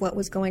glimpse of what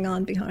was going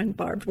on behind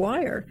barbed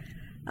wire.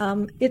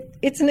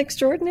 It's an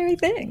extraordinary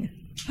thing.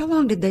 How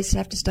long did they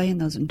have to stay in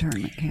those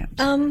internment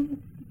camps?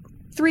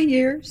 3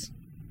 years.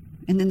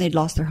 And then they'd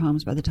lost their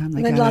homes by the time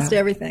they got out. They lost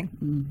everything.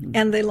 Mm-hmm.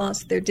 And they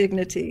lost their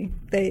dignity.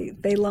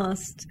 They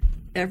lost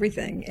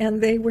everything.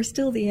 And they were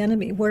still the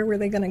enemy. Where were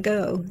they going to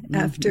go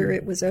after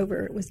it was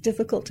over? It was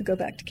difficult to go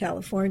back to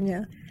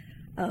California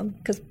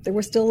because there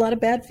were still a lot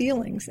of bad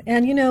feelings.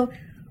 And,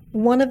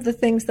 one of the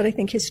things that I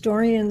think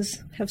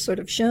historians have sort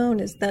of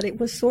shown is that it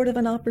was sort of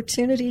an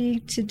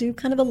opportunity to do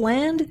kind of a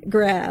land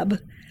grab.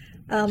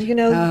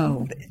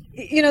 There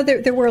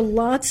were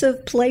lots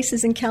of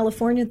places in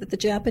California that the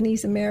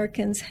Japanese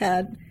Americans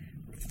had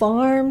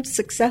farmed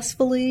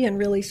successfully and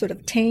really sort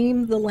of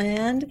tamed the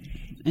land.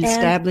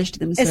 Established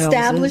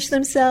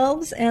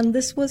themselves. And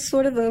this was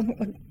sort of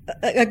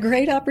a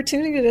great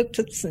opportunity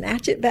to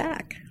snatch it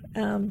back.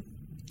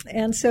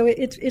 And so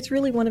it's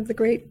really one of the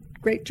great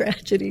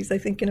tragedies, I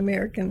think, in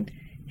American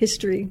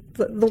history.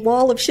 The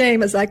wall of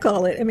shame, as I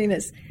call it. I mean,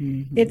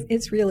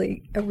 it's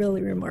really a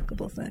really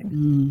remarkable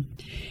thing.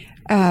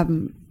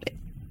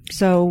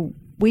 So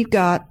we've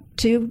got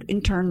 2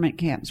 internment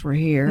camps were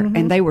here,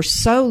 and they were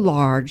so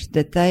large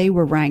that they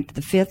were ranked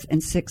the 5th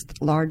and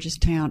 6th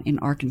largest town in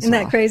Arkansas.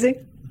 Isn't that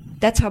crazy?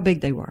 That's how big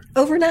they were.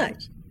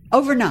 Overnight.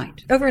 So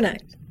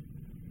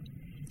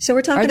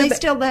we're talking Are they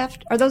still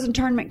left? Are those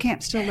internment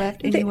camps still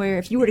left anywhere?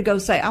 If you were to go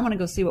say, I want to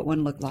go see what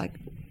one looked like.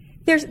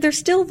 They're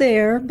still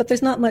there, but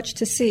there's not much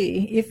to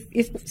see.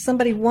 If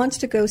somebody wants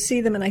to go see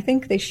them, and I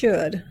think they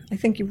should, I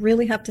think you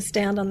really have to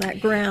stand on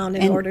that ground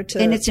in order to...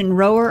 And it's in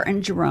Rower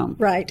and Jerome.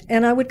 Right.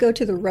 And I would go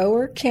to the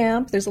Rower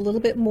camp. There's a little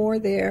bit more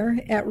there.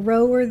 At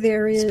Rower,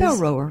 there is... Spell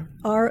Rower.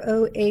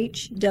 Rohwer.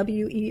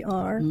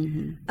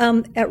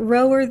 At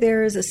Rower,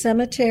 there is a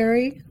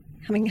cemetery.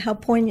 I mean, how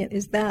poignant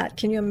is that?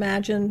 Can you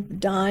imagine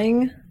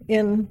dying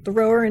in the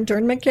Rower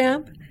internment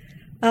camp?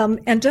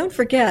 And don't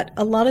forget,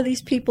 a lot of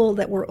these people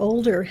that were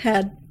older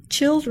had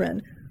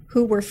children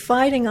who were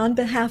fighting on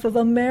behalf of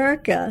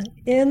America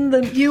in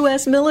the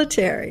U.S.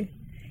 military.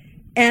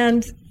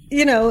 And,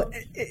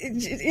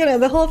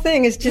 the whole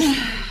thing is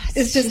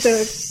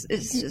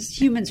just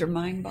humans are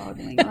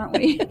mind-boggling, aren't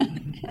we?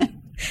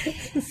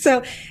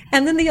 So,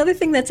 and then the other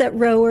thing that's at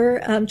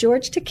Rower,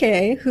 George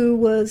Takei, who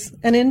was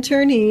an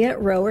internee at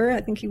Rower,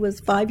 I think he was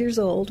 5 years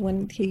old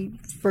when he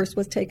first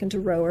was taken to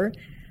Rower.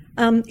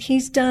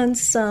 He's done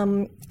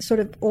some sort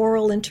of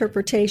oral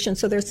interpretation.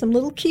 So there's some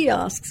little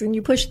kiosks, and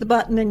you push the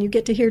button, and you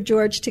get to hear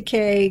George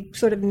Takei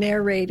sort of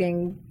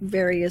narrating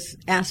various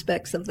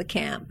aspects of the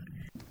camp.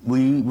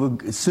 We were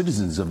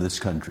citizens of this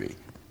country.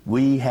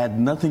 We had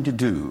nothing to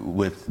do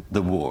with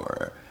the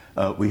war.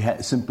 We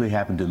simply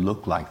happened to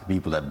look like the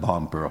people that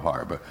bombed Pearl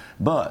Harbor.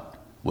 But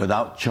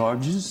without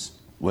charges,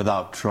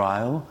 without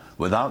trial,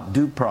 without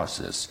due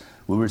process,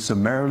 we were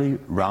summarily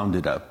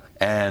rounded up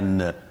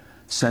and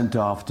sent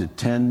off to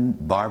 10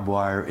 barbed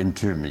wire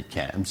internment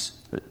camps,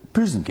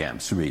 prison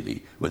camps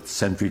really, with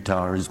sentry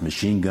towers,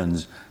 machine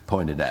guns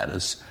pointed at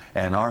us.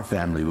 And our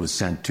family was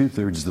sent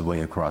 2/3 of the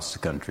way across the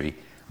country,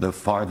 the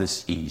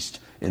farthest east,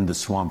 in the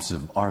swamps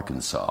of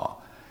Arkansas.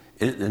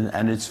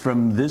 And it's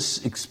from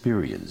this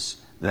experience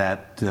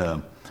that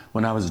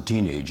when I was a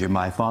teenager,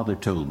 my father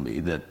told me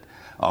that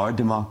our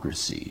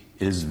democracy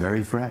is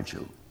very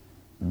fragile,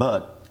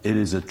 but it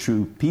is a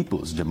true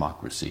people's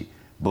democracy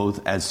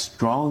both as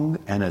strong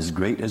and as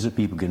great as a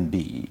people can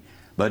be,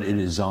 but it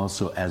is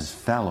also as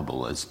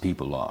fallible as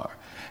people are.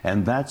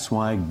 And that's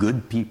why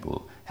good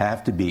people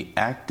have to be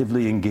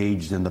actively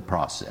engaged in the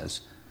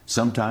process,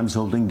 sometimes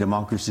holding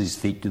democracy's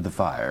feet to the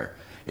fire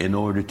in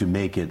order to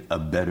make it a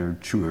better,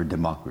 truer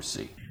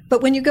democracy.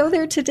 But when you go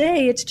there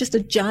today, it's just a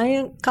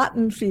giant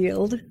cotton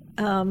field,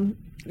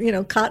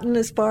 cotton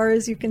as far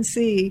as you can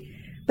see.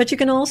 But you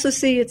can also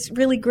see it's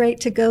really great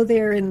to go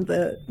there in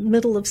the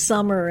middle of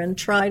summer and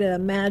try to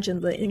imagine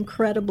the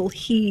incredible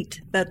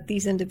heat that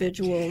these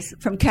individuals...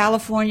 From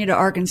California to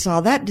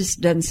Arkansas, that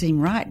just doesn't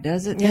seem right,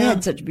 does it? Yeah. They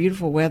had such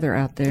beautiful weather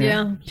out there.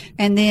 Yeah.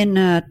 And then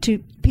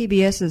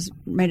PBS has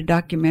made a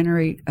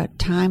documentary, A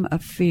Time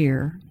of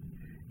Fear,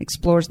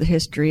 explores the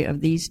history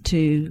of these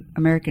two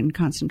American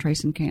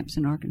concentration camps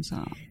in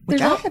Arkansas,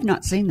 which I have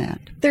not seen that.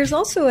 There's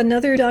also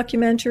another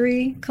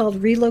documentary called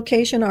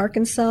Relocation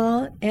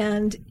Arkansas,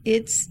 and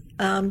it's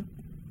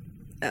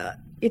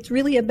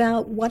really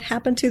about what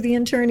happened to the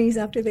internees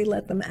after they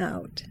let them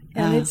out,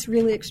 and it's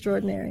really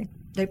extraordinary.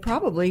 They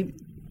probably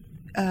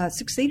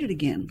succeeded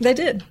again. They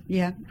did.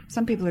 Yeah,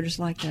 some people are just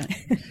like that.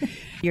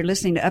 You're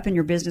listening to Up in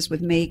Your Business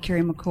with me,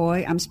 Carrie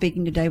McCoy. I'm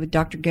speaking today with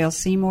Dr. Gail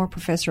Seymour,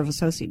 Professor of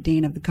Associate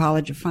Dean of the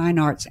College of Fine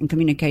Arts and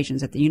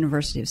Communications at the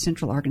University of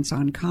Central Arkansas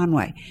in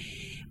Conway.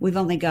 We've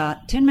only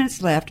got 10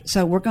 minutes left,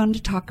 so we're going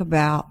to talk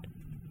about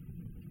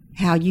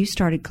how you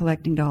started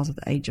collecting dolls at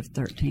the age of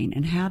 13,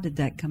 and how did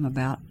that come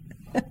about?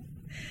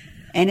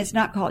 And it's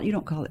not called, you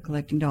don't call it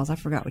collecting dolls. I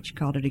forgot what you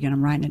called it again.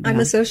 I'm writing it down. I'm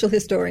a social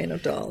historian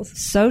of dolls.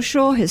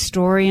 Social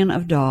historian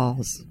of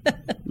dolls.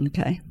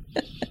 Okay.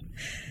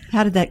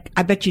 How did that,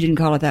 I bet you didn't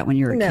call it that when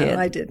you were a kid. No,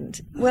 I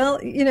didn't. Well,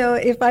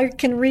 if I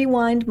can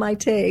rewind my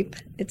tape,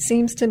 it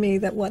seems to me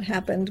that what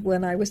happened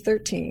when I was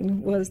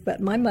 13 was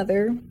that my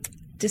mother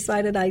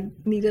decided I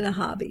needed a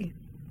hobby.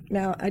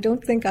 Now, I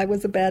don't think I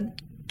was a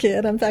bad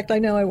kid. In fact, I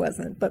know I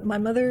wasn't. But my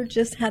mother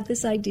just had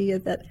this idea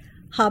that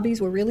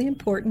hobbies were really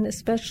important,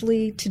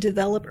 especially to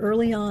develop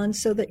early on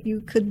so that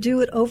you could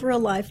do it over a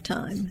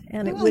lifetime.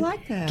 And it would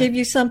give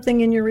you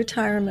something in your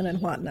retirement and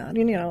whatnot,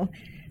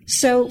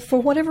 So for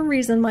whatever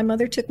reason, my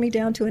mother took me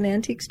down to an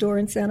antique store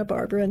in Santa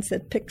Barbara and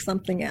said, pick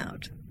something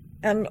out.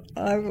 And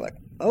I was like,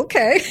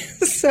 okay.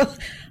 So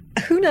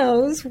who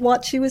knows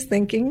what she was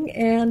thinking.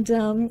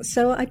 And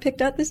so I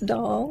picked out this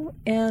doll,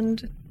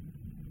 and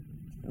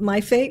my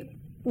fate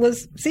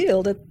was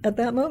sealed at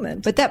that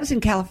moment. But that was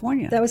in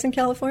California. That was in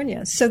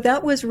California. So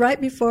that was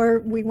right before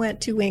we went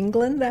to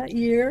England that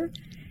year.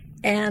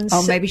 And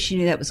maybe she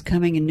knew that was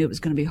coming and knew it was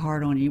going to be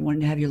hard on you. You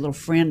wanted to have your little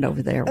friend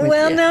over there with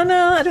you.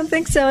 No, I don't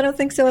think so. I don't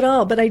think so at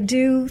all. But I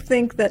do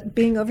think that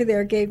being over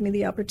there gave me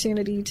the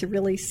opportunity to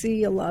really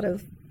see a lot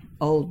of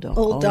old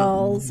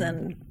dolls.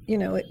 And,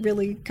 it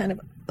really kind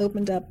of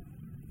opened up,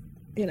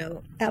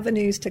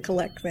 avenues to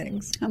collect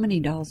things. How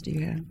many dolls do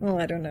you have? Oh,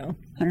 I don't know.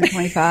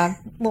 125?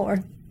 More.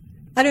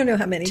 I don't know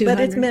how many, 200?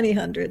 but it's many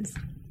hundreds.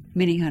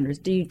 Many hundreds.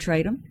 Do you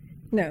trade them?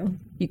 No.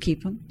 You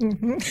keep them?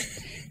 Mm-hmm.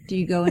 Do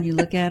you go and you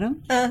look at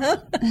them? Uh-huh.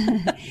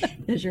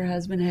 Does your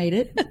husband hate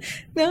it?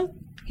 No.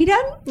 He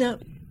doesn't? No.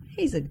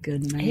 He's a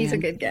good man. He's a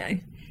good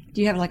guy.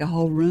 Do you have like a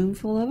whole room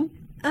full of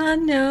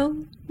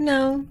them?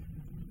 No.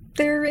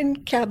 They're in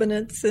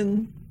cabinets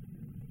in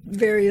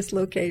various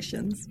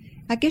locations.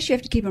 I guess you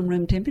have to keep them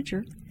room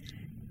temperature.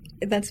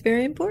 That's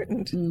very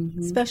important,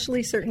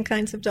 especially certain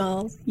kinds of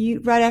dolls.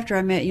 Right after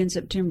I met you in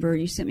September,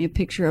 you sent me a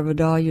picture of a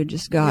doll you had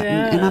just gotten,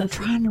 and I'm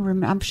trying to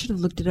remember. I should have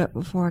looked it up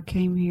before I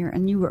came here,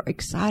 and you were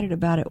excited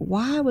about it.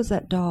 Why was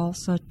that doll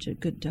such a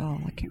good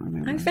doll? I can't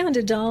remember. I found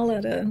a doll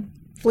at a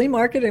flea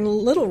market in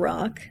Little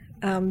Rock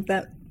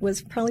that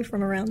was probably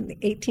from around the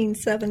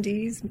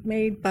 1870s,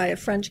 made by a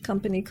French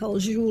company called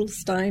Jules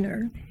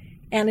Steiner,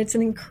 and it's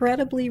an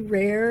incredibly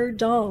rare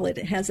doll. It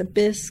has a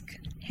bisque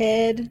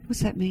head.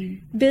 What's that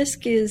mean?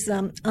 Bisque is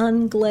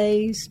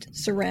unglazed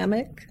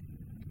ceramic.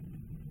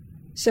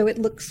 So it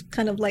looks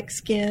kind of like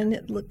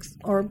skin.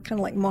 Or kind of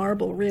like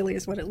marble, really,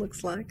 is what it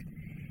looks like.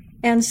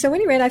 And so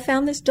anyway, I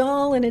found this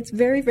doll, and it's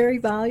very, very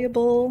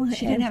valuable.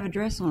 She didn't have a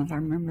dress on, if I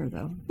remember,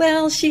 though.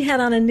 Well, she had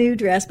on a new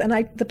dress, and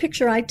the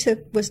picture I took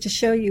was to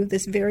show you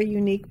this very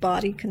unique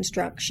body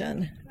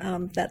construction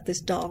that this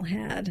doll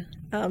had.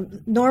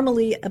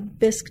 Normally, a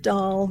bisque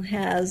doll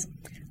has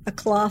a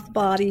cloth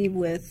body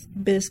with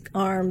bisque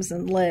arms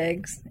and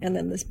legs, and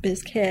then this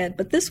bisque head.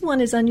 But this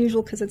one is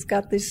unusual because it's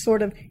got this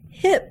sort of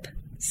hip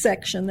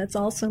section that's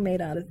also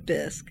made out of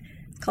bisque.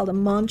 It's called a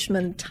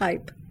Munchman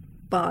type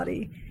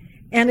body.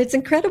 And it's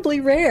incredibly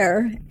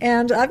rare,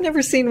 and I've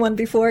never seen one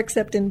before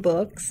except in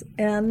books,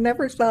 and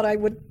never thought I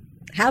would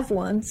have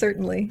one,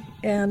 certainly.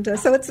 And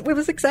so it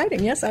was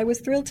exciting. Yes, I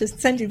was thrilled to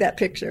send you that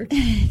picture.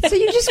 So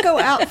you just go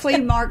out flea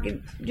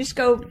market, just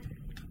go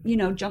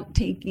junk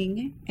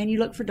tinking, and you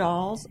look for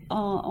dolls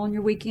on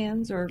your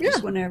weekends or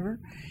just whenever.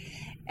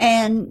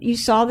 And you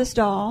saw this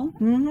doll.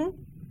 Mm-hmm.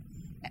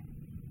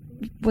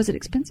 Was it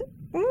expensive?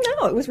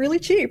 No, it was really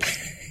cheap.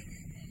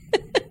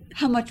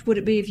 How much would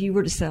it be if you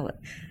were to sell it?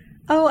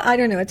 Oh, I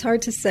don't know. It's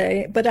hard to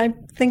say, but I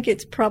think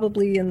it's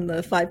probably in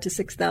the $5,000 to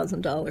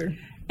 $6,000.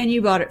 And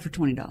you bought it for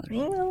 $20.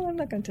 Well, I'm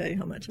not going to tell you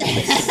how much.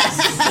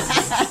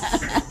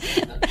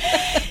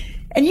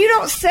 And you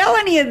don't sell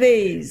any of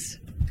these.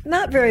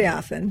 Not very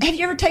often. Have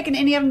you ever taken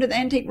any of them to the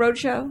Antique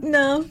Roadshow?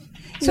 No.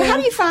 So how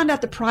do you find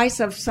out the price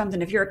of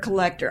something if you're a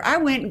collector? I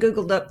went and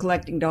Googled up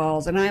collecting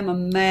dolls, and I am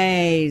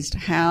amazed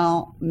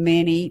how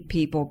many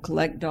people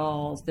collect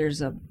dolls.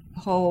 There's a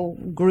whole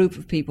group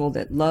of people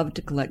that love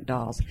to collect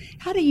dolls.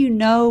 How do you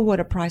know what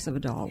a price of a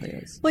doll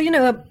is?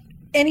 Well,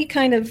 any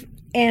kind of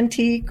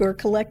antique or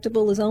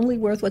collectible is only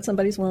worth what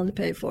somebody's willing to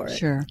pay for it.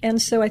 Sure.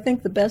 And so I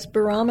think the best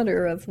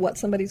barometer of what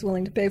somebody's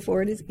willing to pay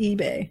for it is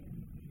eBay.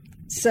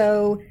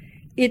 So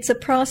it's a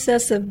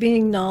process of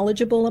being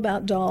knowledgeable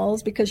about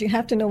dolls because you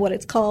have to know what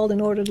it's called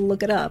in order to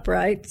look it up,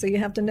 right? So you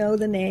have to know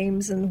the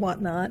names and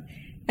whatnot.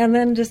 And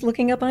then just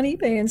looking up on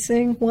eBay and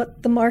seeing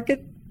what the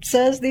market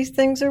says these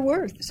things are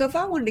worth. So if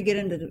I wanted to get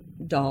into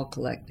doll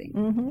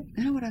collecting,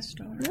 how would I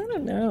start? I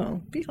don't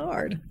know. It'd be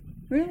hard.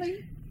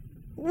 Really?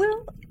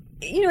 Well,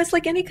 it's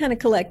like any kind of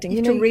collecting. You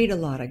have to read a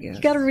lot, I guess.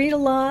 You got to read a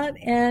lot,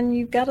 and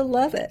you've got to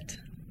love it.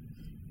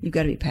 You've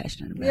got to be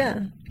passionate about it. Yeah,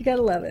 you got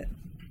to love it.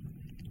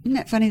 Isn't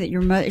that funny that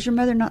is your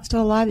mother not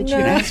still alive that you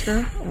could ask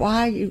her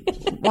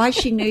why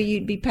she knew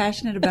you'd be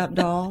passionate about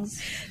dolls?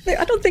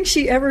 I don't think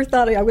she ever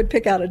thought I would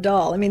pick out a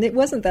doll. I mean, it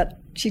wasn't that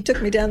she took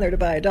me down there to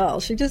buy a doll.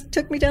 She just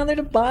took me down there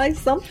to buy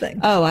something.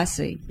 Oh, I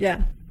see.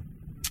 Yeah.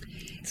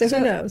 So who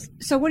knows?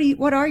 So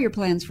what are your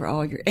plans for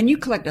all your, and you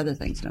collect other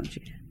things, don't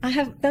you?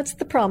 That's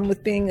the problem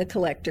with being a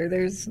collector.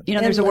 There's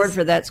a word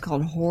for that. It's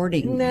called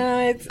hoarding.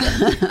 No, it's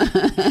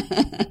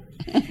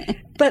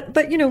But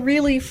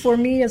really for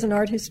me as an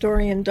art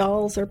historian,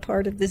 dolls are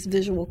part of this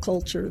visual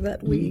culture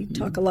that we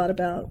talk a lot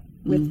about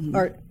with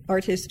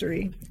art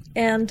history.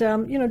 And,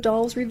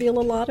 dolls reveal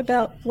a lot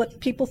about what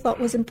people thought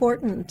was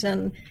important.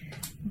 And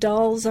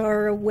dolls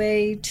are a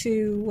way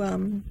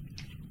to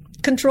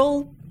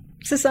control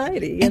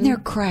society. And they're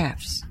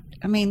crafts.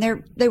 I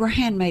mean, they were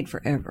handmade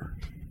forever.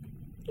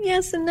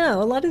 Yes and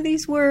no. A lot of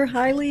these were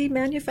highly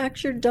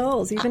manufactured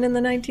dolls, even in the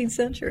 19th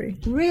century.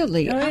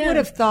 Really? Oh, I would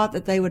have thought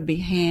that they would be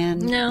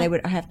No. They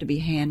would have to be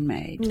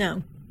handmade.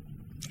 No.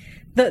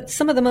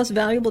 Some of the most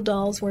valuable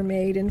dolls were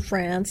made in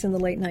France in the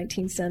late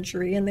 19th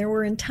century, and there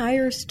were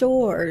entire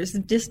stores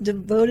just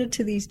devoted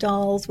to these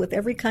dolls with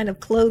every kind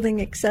of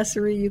clothing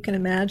accessory you can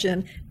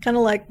imagine, kind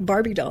of like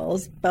Barbie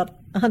dolls about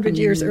 100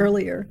 years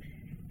earlier,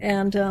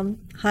 and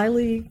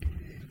highly,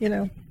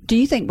 Do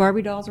you think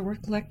Barbie dolls are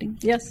worth collecting?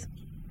 Yes.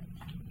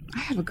 I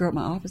have a girl at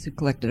my office who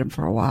collected them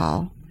for a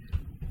while.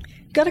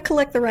 Got to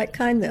collect the right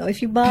kind, though.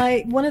 If you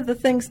buy, one of the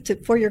things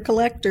for your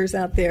collectors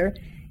out there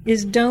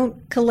is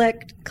don't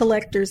collect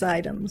collector's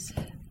items.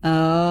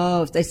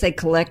 Oh, if they say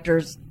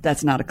collectors,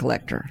 that's not a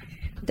collector.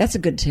 That's a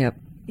good tip.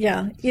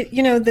 Yeah.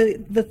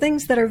 The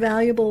things that are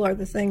valuable are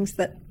the things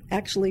that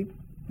actually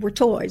were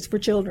toys for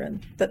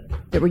children that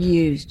were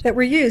used.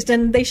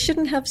 And they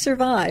shouldn't have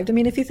survived. I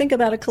mean, if you think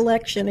about a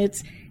collection,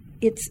 it's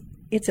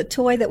a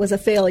toy that was a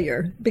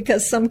failure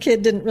because some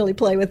kid didn't really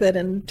play with it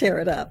and tear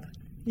it up,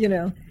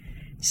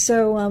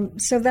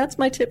 So that's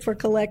my tip for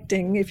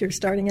collecting. If you're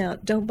starting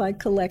out, don't buy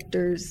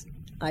collector's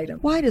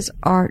items. Why does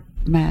art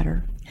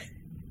matter?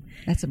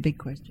 That's a big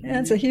question.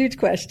 That's a huge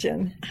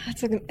question.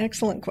 That's an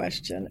excellent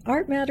question.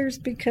 Art matters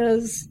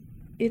because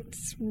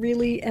it's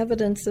really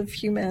evidence of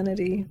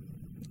humanity.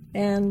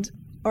 And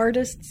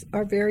artists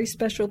are very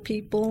special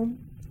people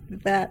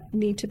that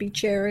need to be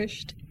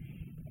cherished.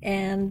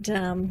 And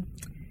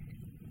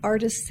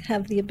artists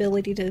have the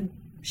ability to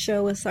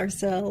show us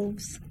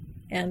ourselves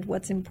and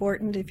what's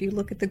important. If you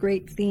look at the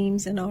great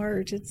themes in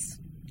art, it's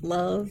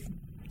love,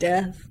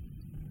 death,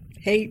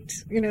 hate,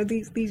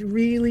 these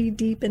really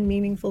deep and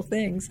meaningful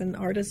things. And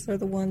artists are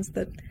the ones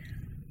that,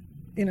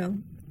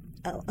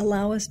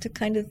 allow us to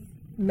kind of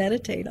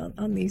meditate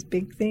on these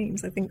big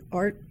themes. I think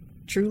art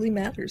truly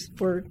matters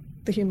for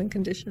the human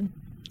condition.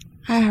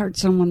 I heard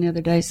someone the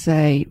other day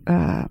say,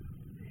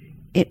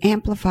 it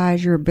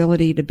amplifies your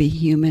ability to be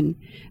human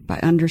by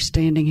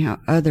understanding how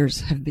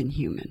others have been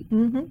human.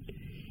 Mm-hmm.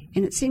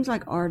 And it seems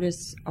like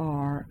artists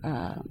are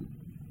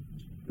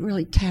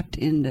really tapped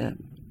into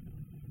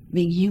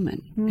being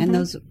human and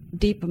those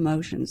deep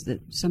emotions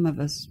that some of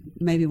us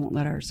maybe won't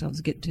let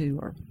ourselves get to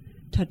or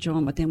touch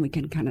on, but then we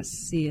can kind of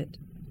see it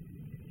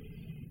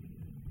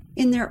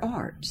in their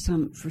art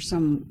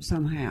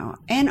somehow.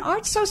 And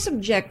art's so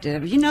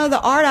subjective.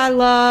 The art I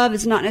love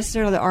is not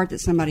necessarily the art that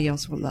somebody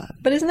else will love.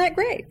 But isn't that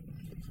great?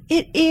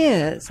 It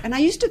is. And I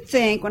used to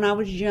think when I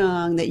was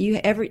young that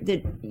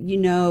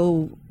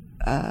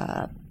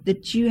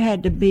that you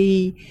had to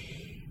be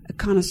a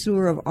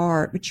connoisseur of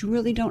art, but you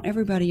really don't.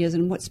 Everybody is,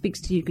 and what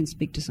speaks to you can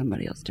speak to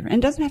somebody else different.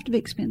 And it doesn't have to be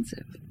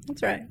expensive.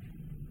 That's right.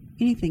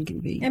 Anything can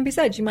be. And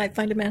besides, you might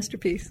find a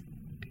masterpiece.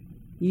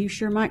 You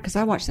sure might, because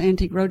I watch the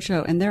Antique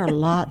Roadshow, and there are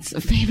lots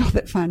of people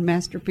that find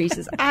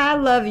masterpieces. I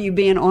love you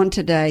being on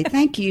today.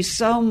 Thank you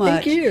so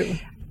much. Thank you.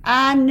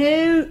 I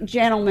knew,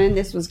 gentlemen,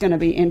 this was going to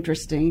be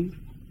interesting.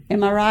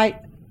 Am I right?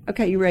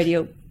 Okay, you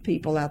radio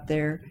people out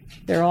there,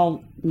 they're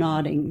all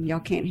nodding. Y'all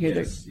can't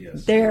hear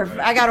there.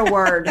 I got a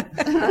word.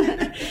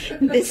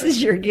 This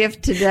is your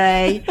gift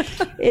today.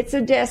 It's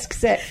a desk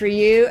set for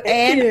you.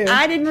 And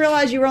I didn't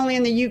realize you were only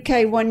in the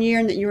UK 1 year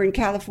and that you were in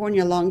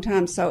California a long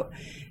time. So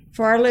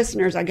for our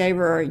listeners, I gave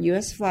her a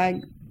U.S.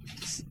 flag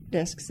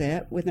desk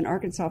set with an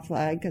Arkansas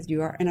flag because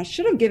you are, and I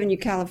should have given you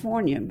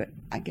California, but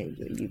I gave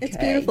you a UK. It's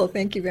beautiful.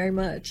 Thank you very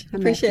much.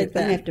 Appreciate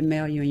that. I have to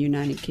mail you a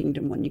United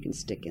Kingdom one you can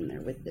stick in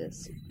there with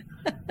this.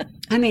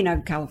 I mean, a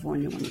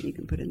California one that you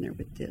can put in there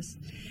with this.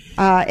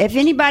 If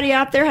anybody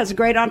out there has a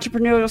great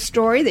entrepreneurial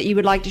story that you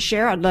would like to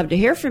share, I'd love to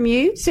hear from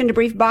you. Send a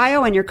brief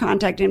bio and your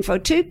contact info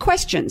to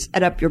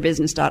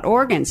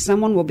questions@upyourbusiness.org, and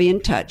someone will be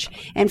in touch.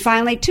 And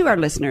finally, to our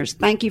listeners,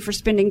 thank you for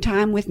spending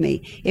time with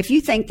me. If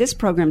you think this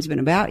program's been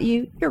about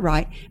you, you're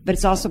right, but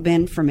it's also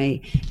been for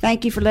me.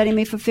 Thank you for letting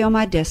me fulfill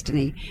my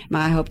destiny.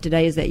 My hope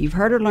today is that you've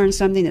heard or learned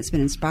something that's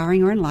been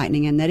inspiring or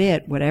enlightening, and that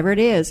it, whatever it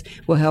is,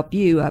 will help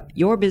you up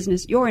your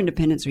business, your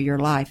independence, or your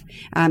life.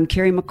 I'm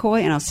Carrie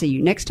McCoy, and I'll see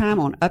you next time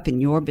on Up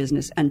in Your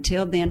Business.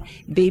 Until then,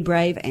 be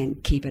brave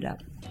and keep it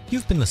up.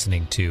 You've been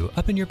listening to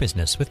Up in Your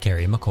Business with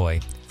Carrie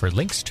McCoy. For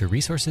links to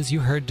resources you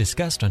heard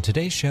discussed on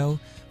today's show,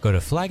 go to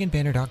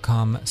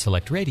flagandbanner.com,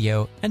 select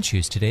radio, and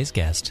choose today's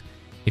guest.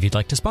 If you'd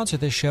like to sponsor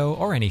this show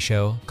or any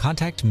show,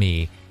 contact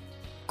me,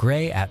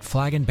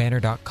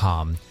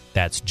 gray@flagandbanner.com.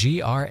 That's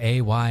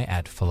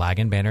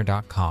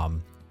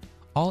GRAY@flagandbanner.com.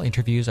 All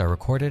interviews are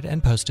recorded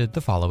and posted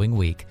the following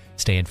week.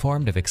 Stay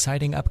informed of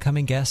exciting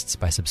upcoming guests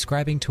by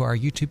subscribing to our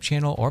YouTube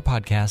channel or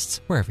podcasts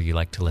wherever you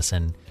like to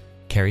listen.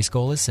 Carrie's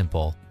goal is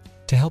simple: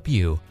 to help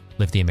you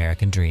live the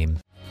American dream.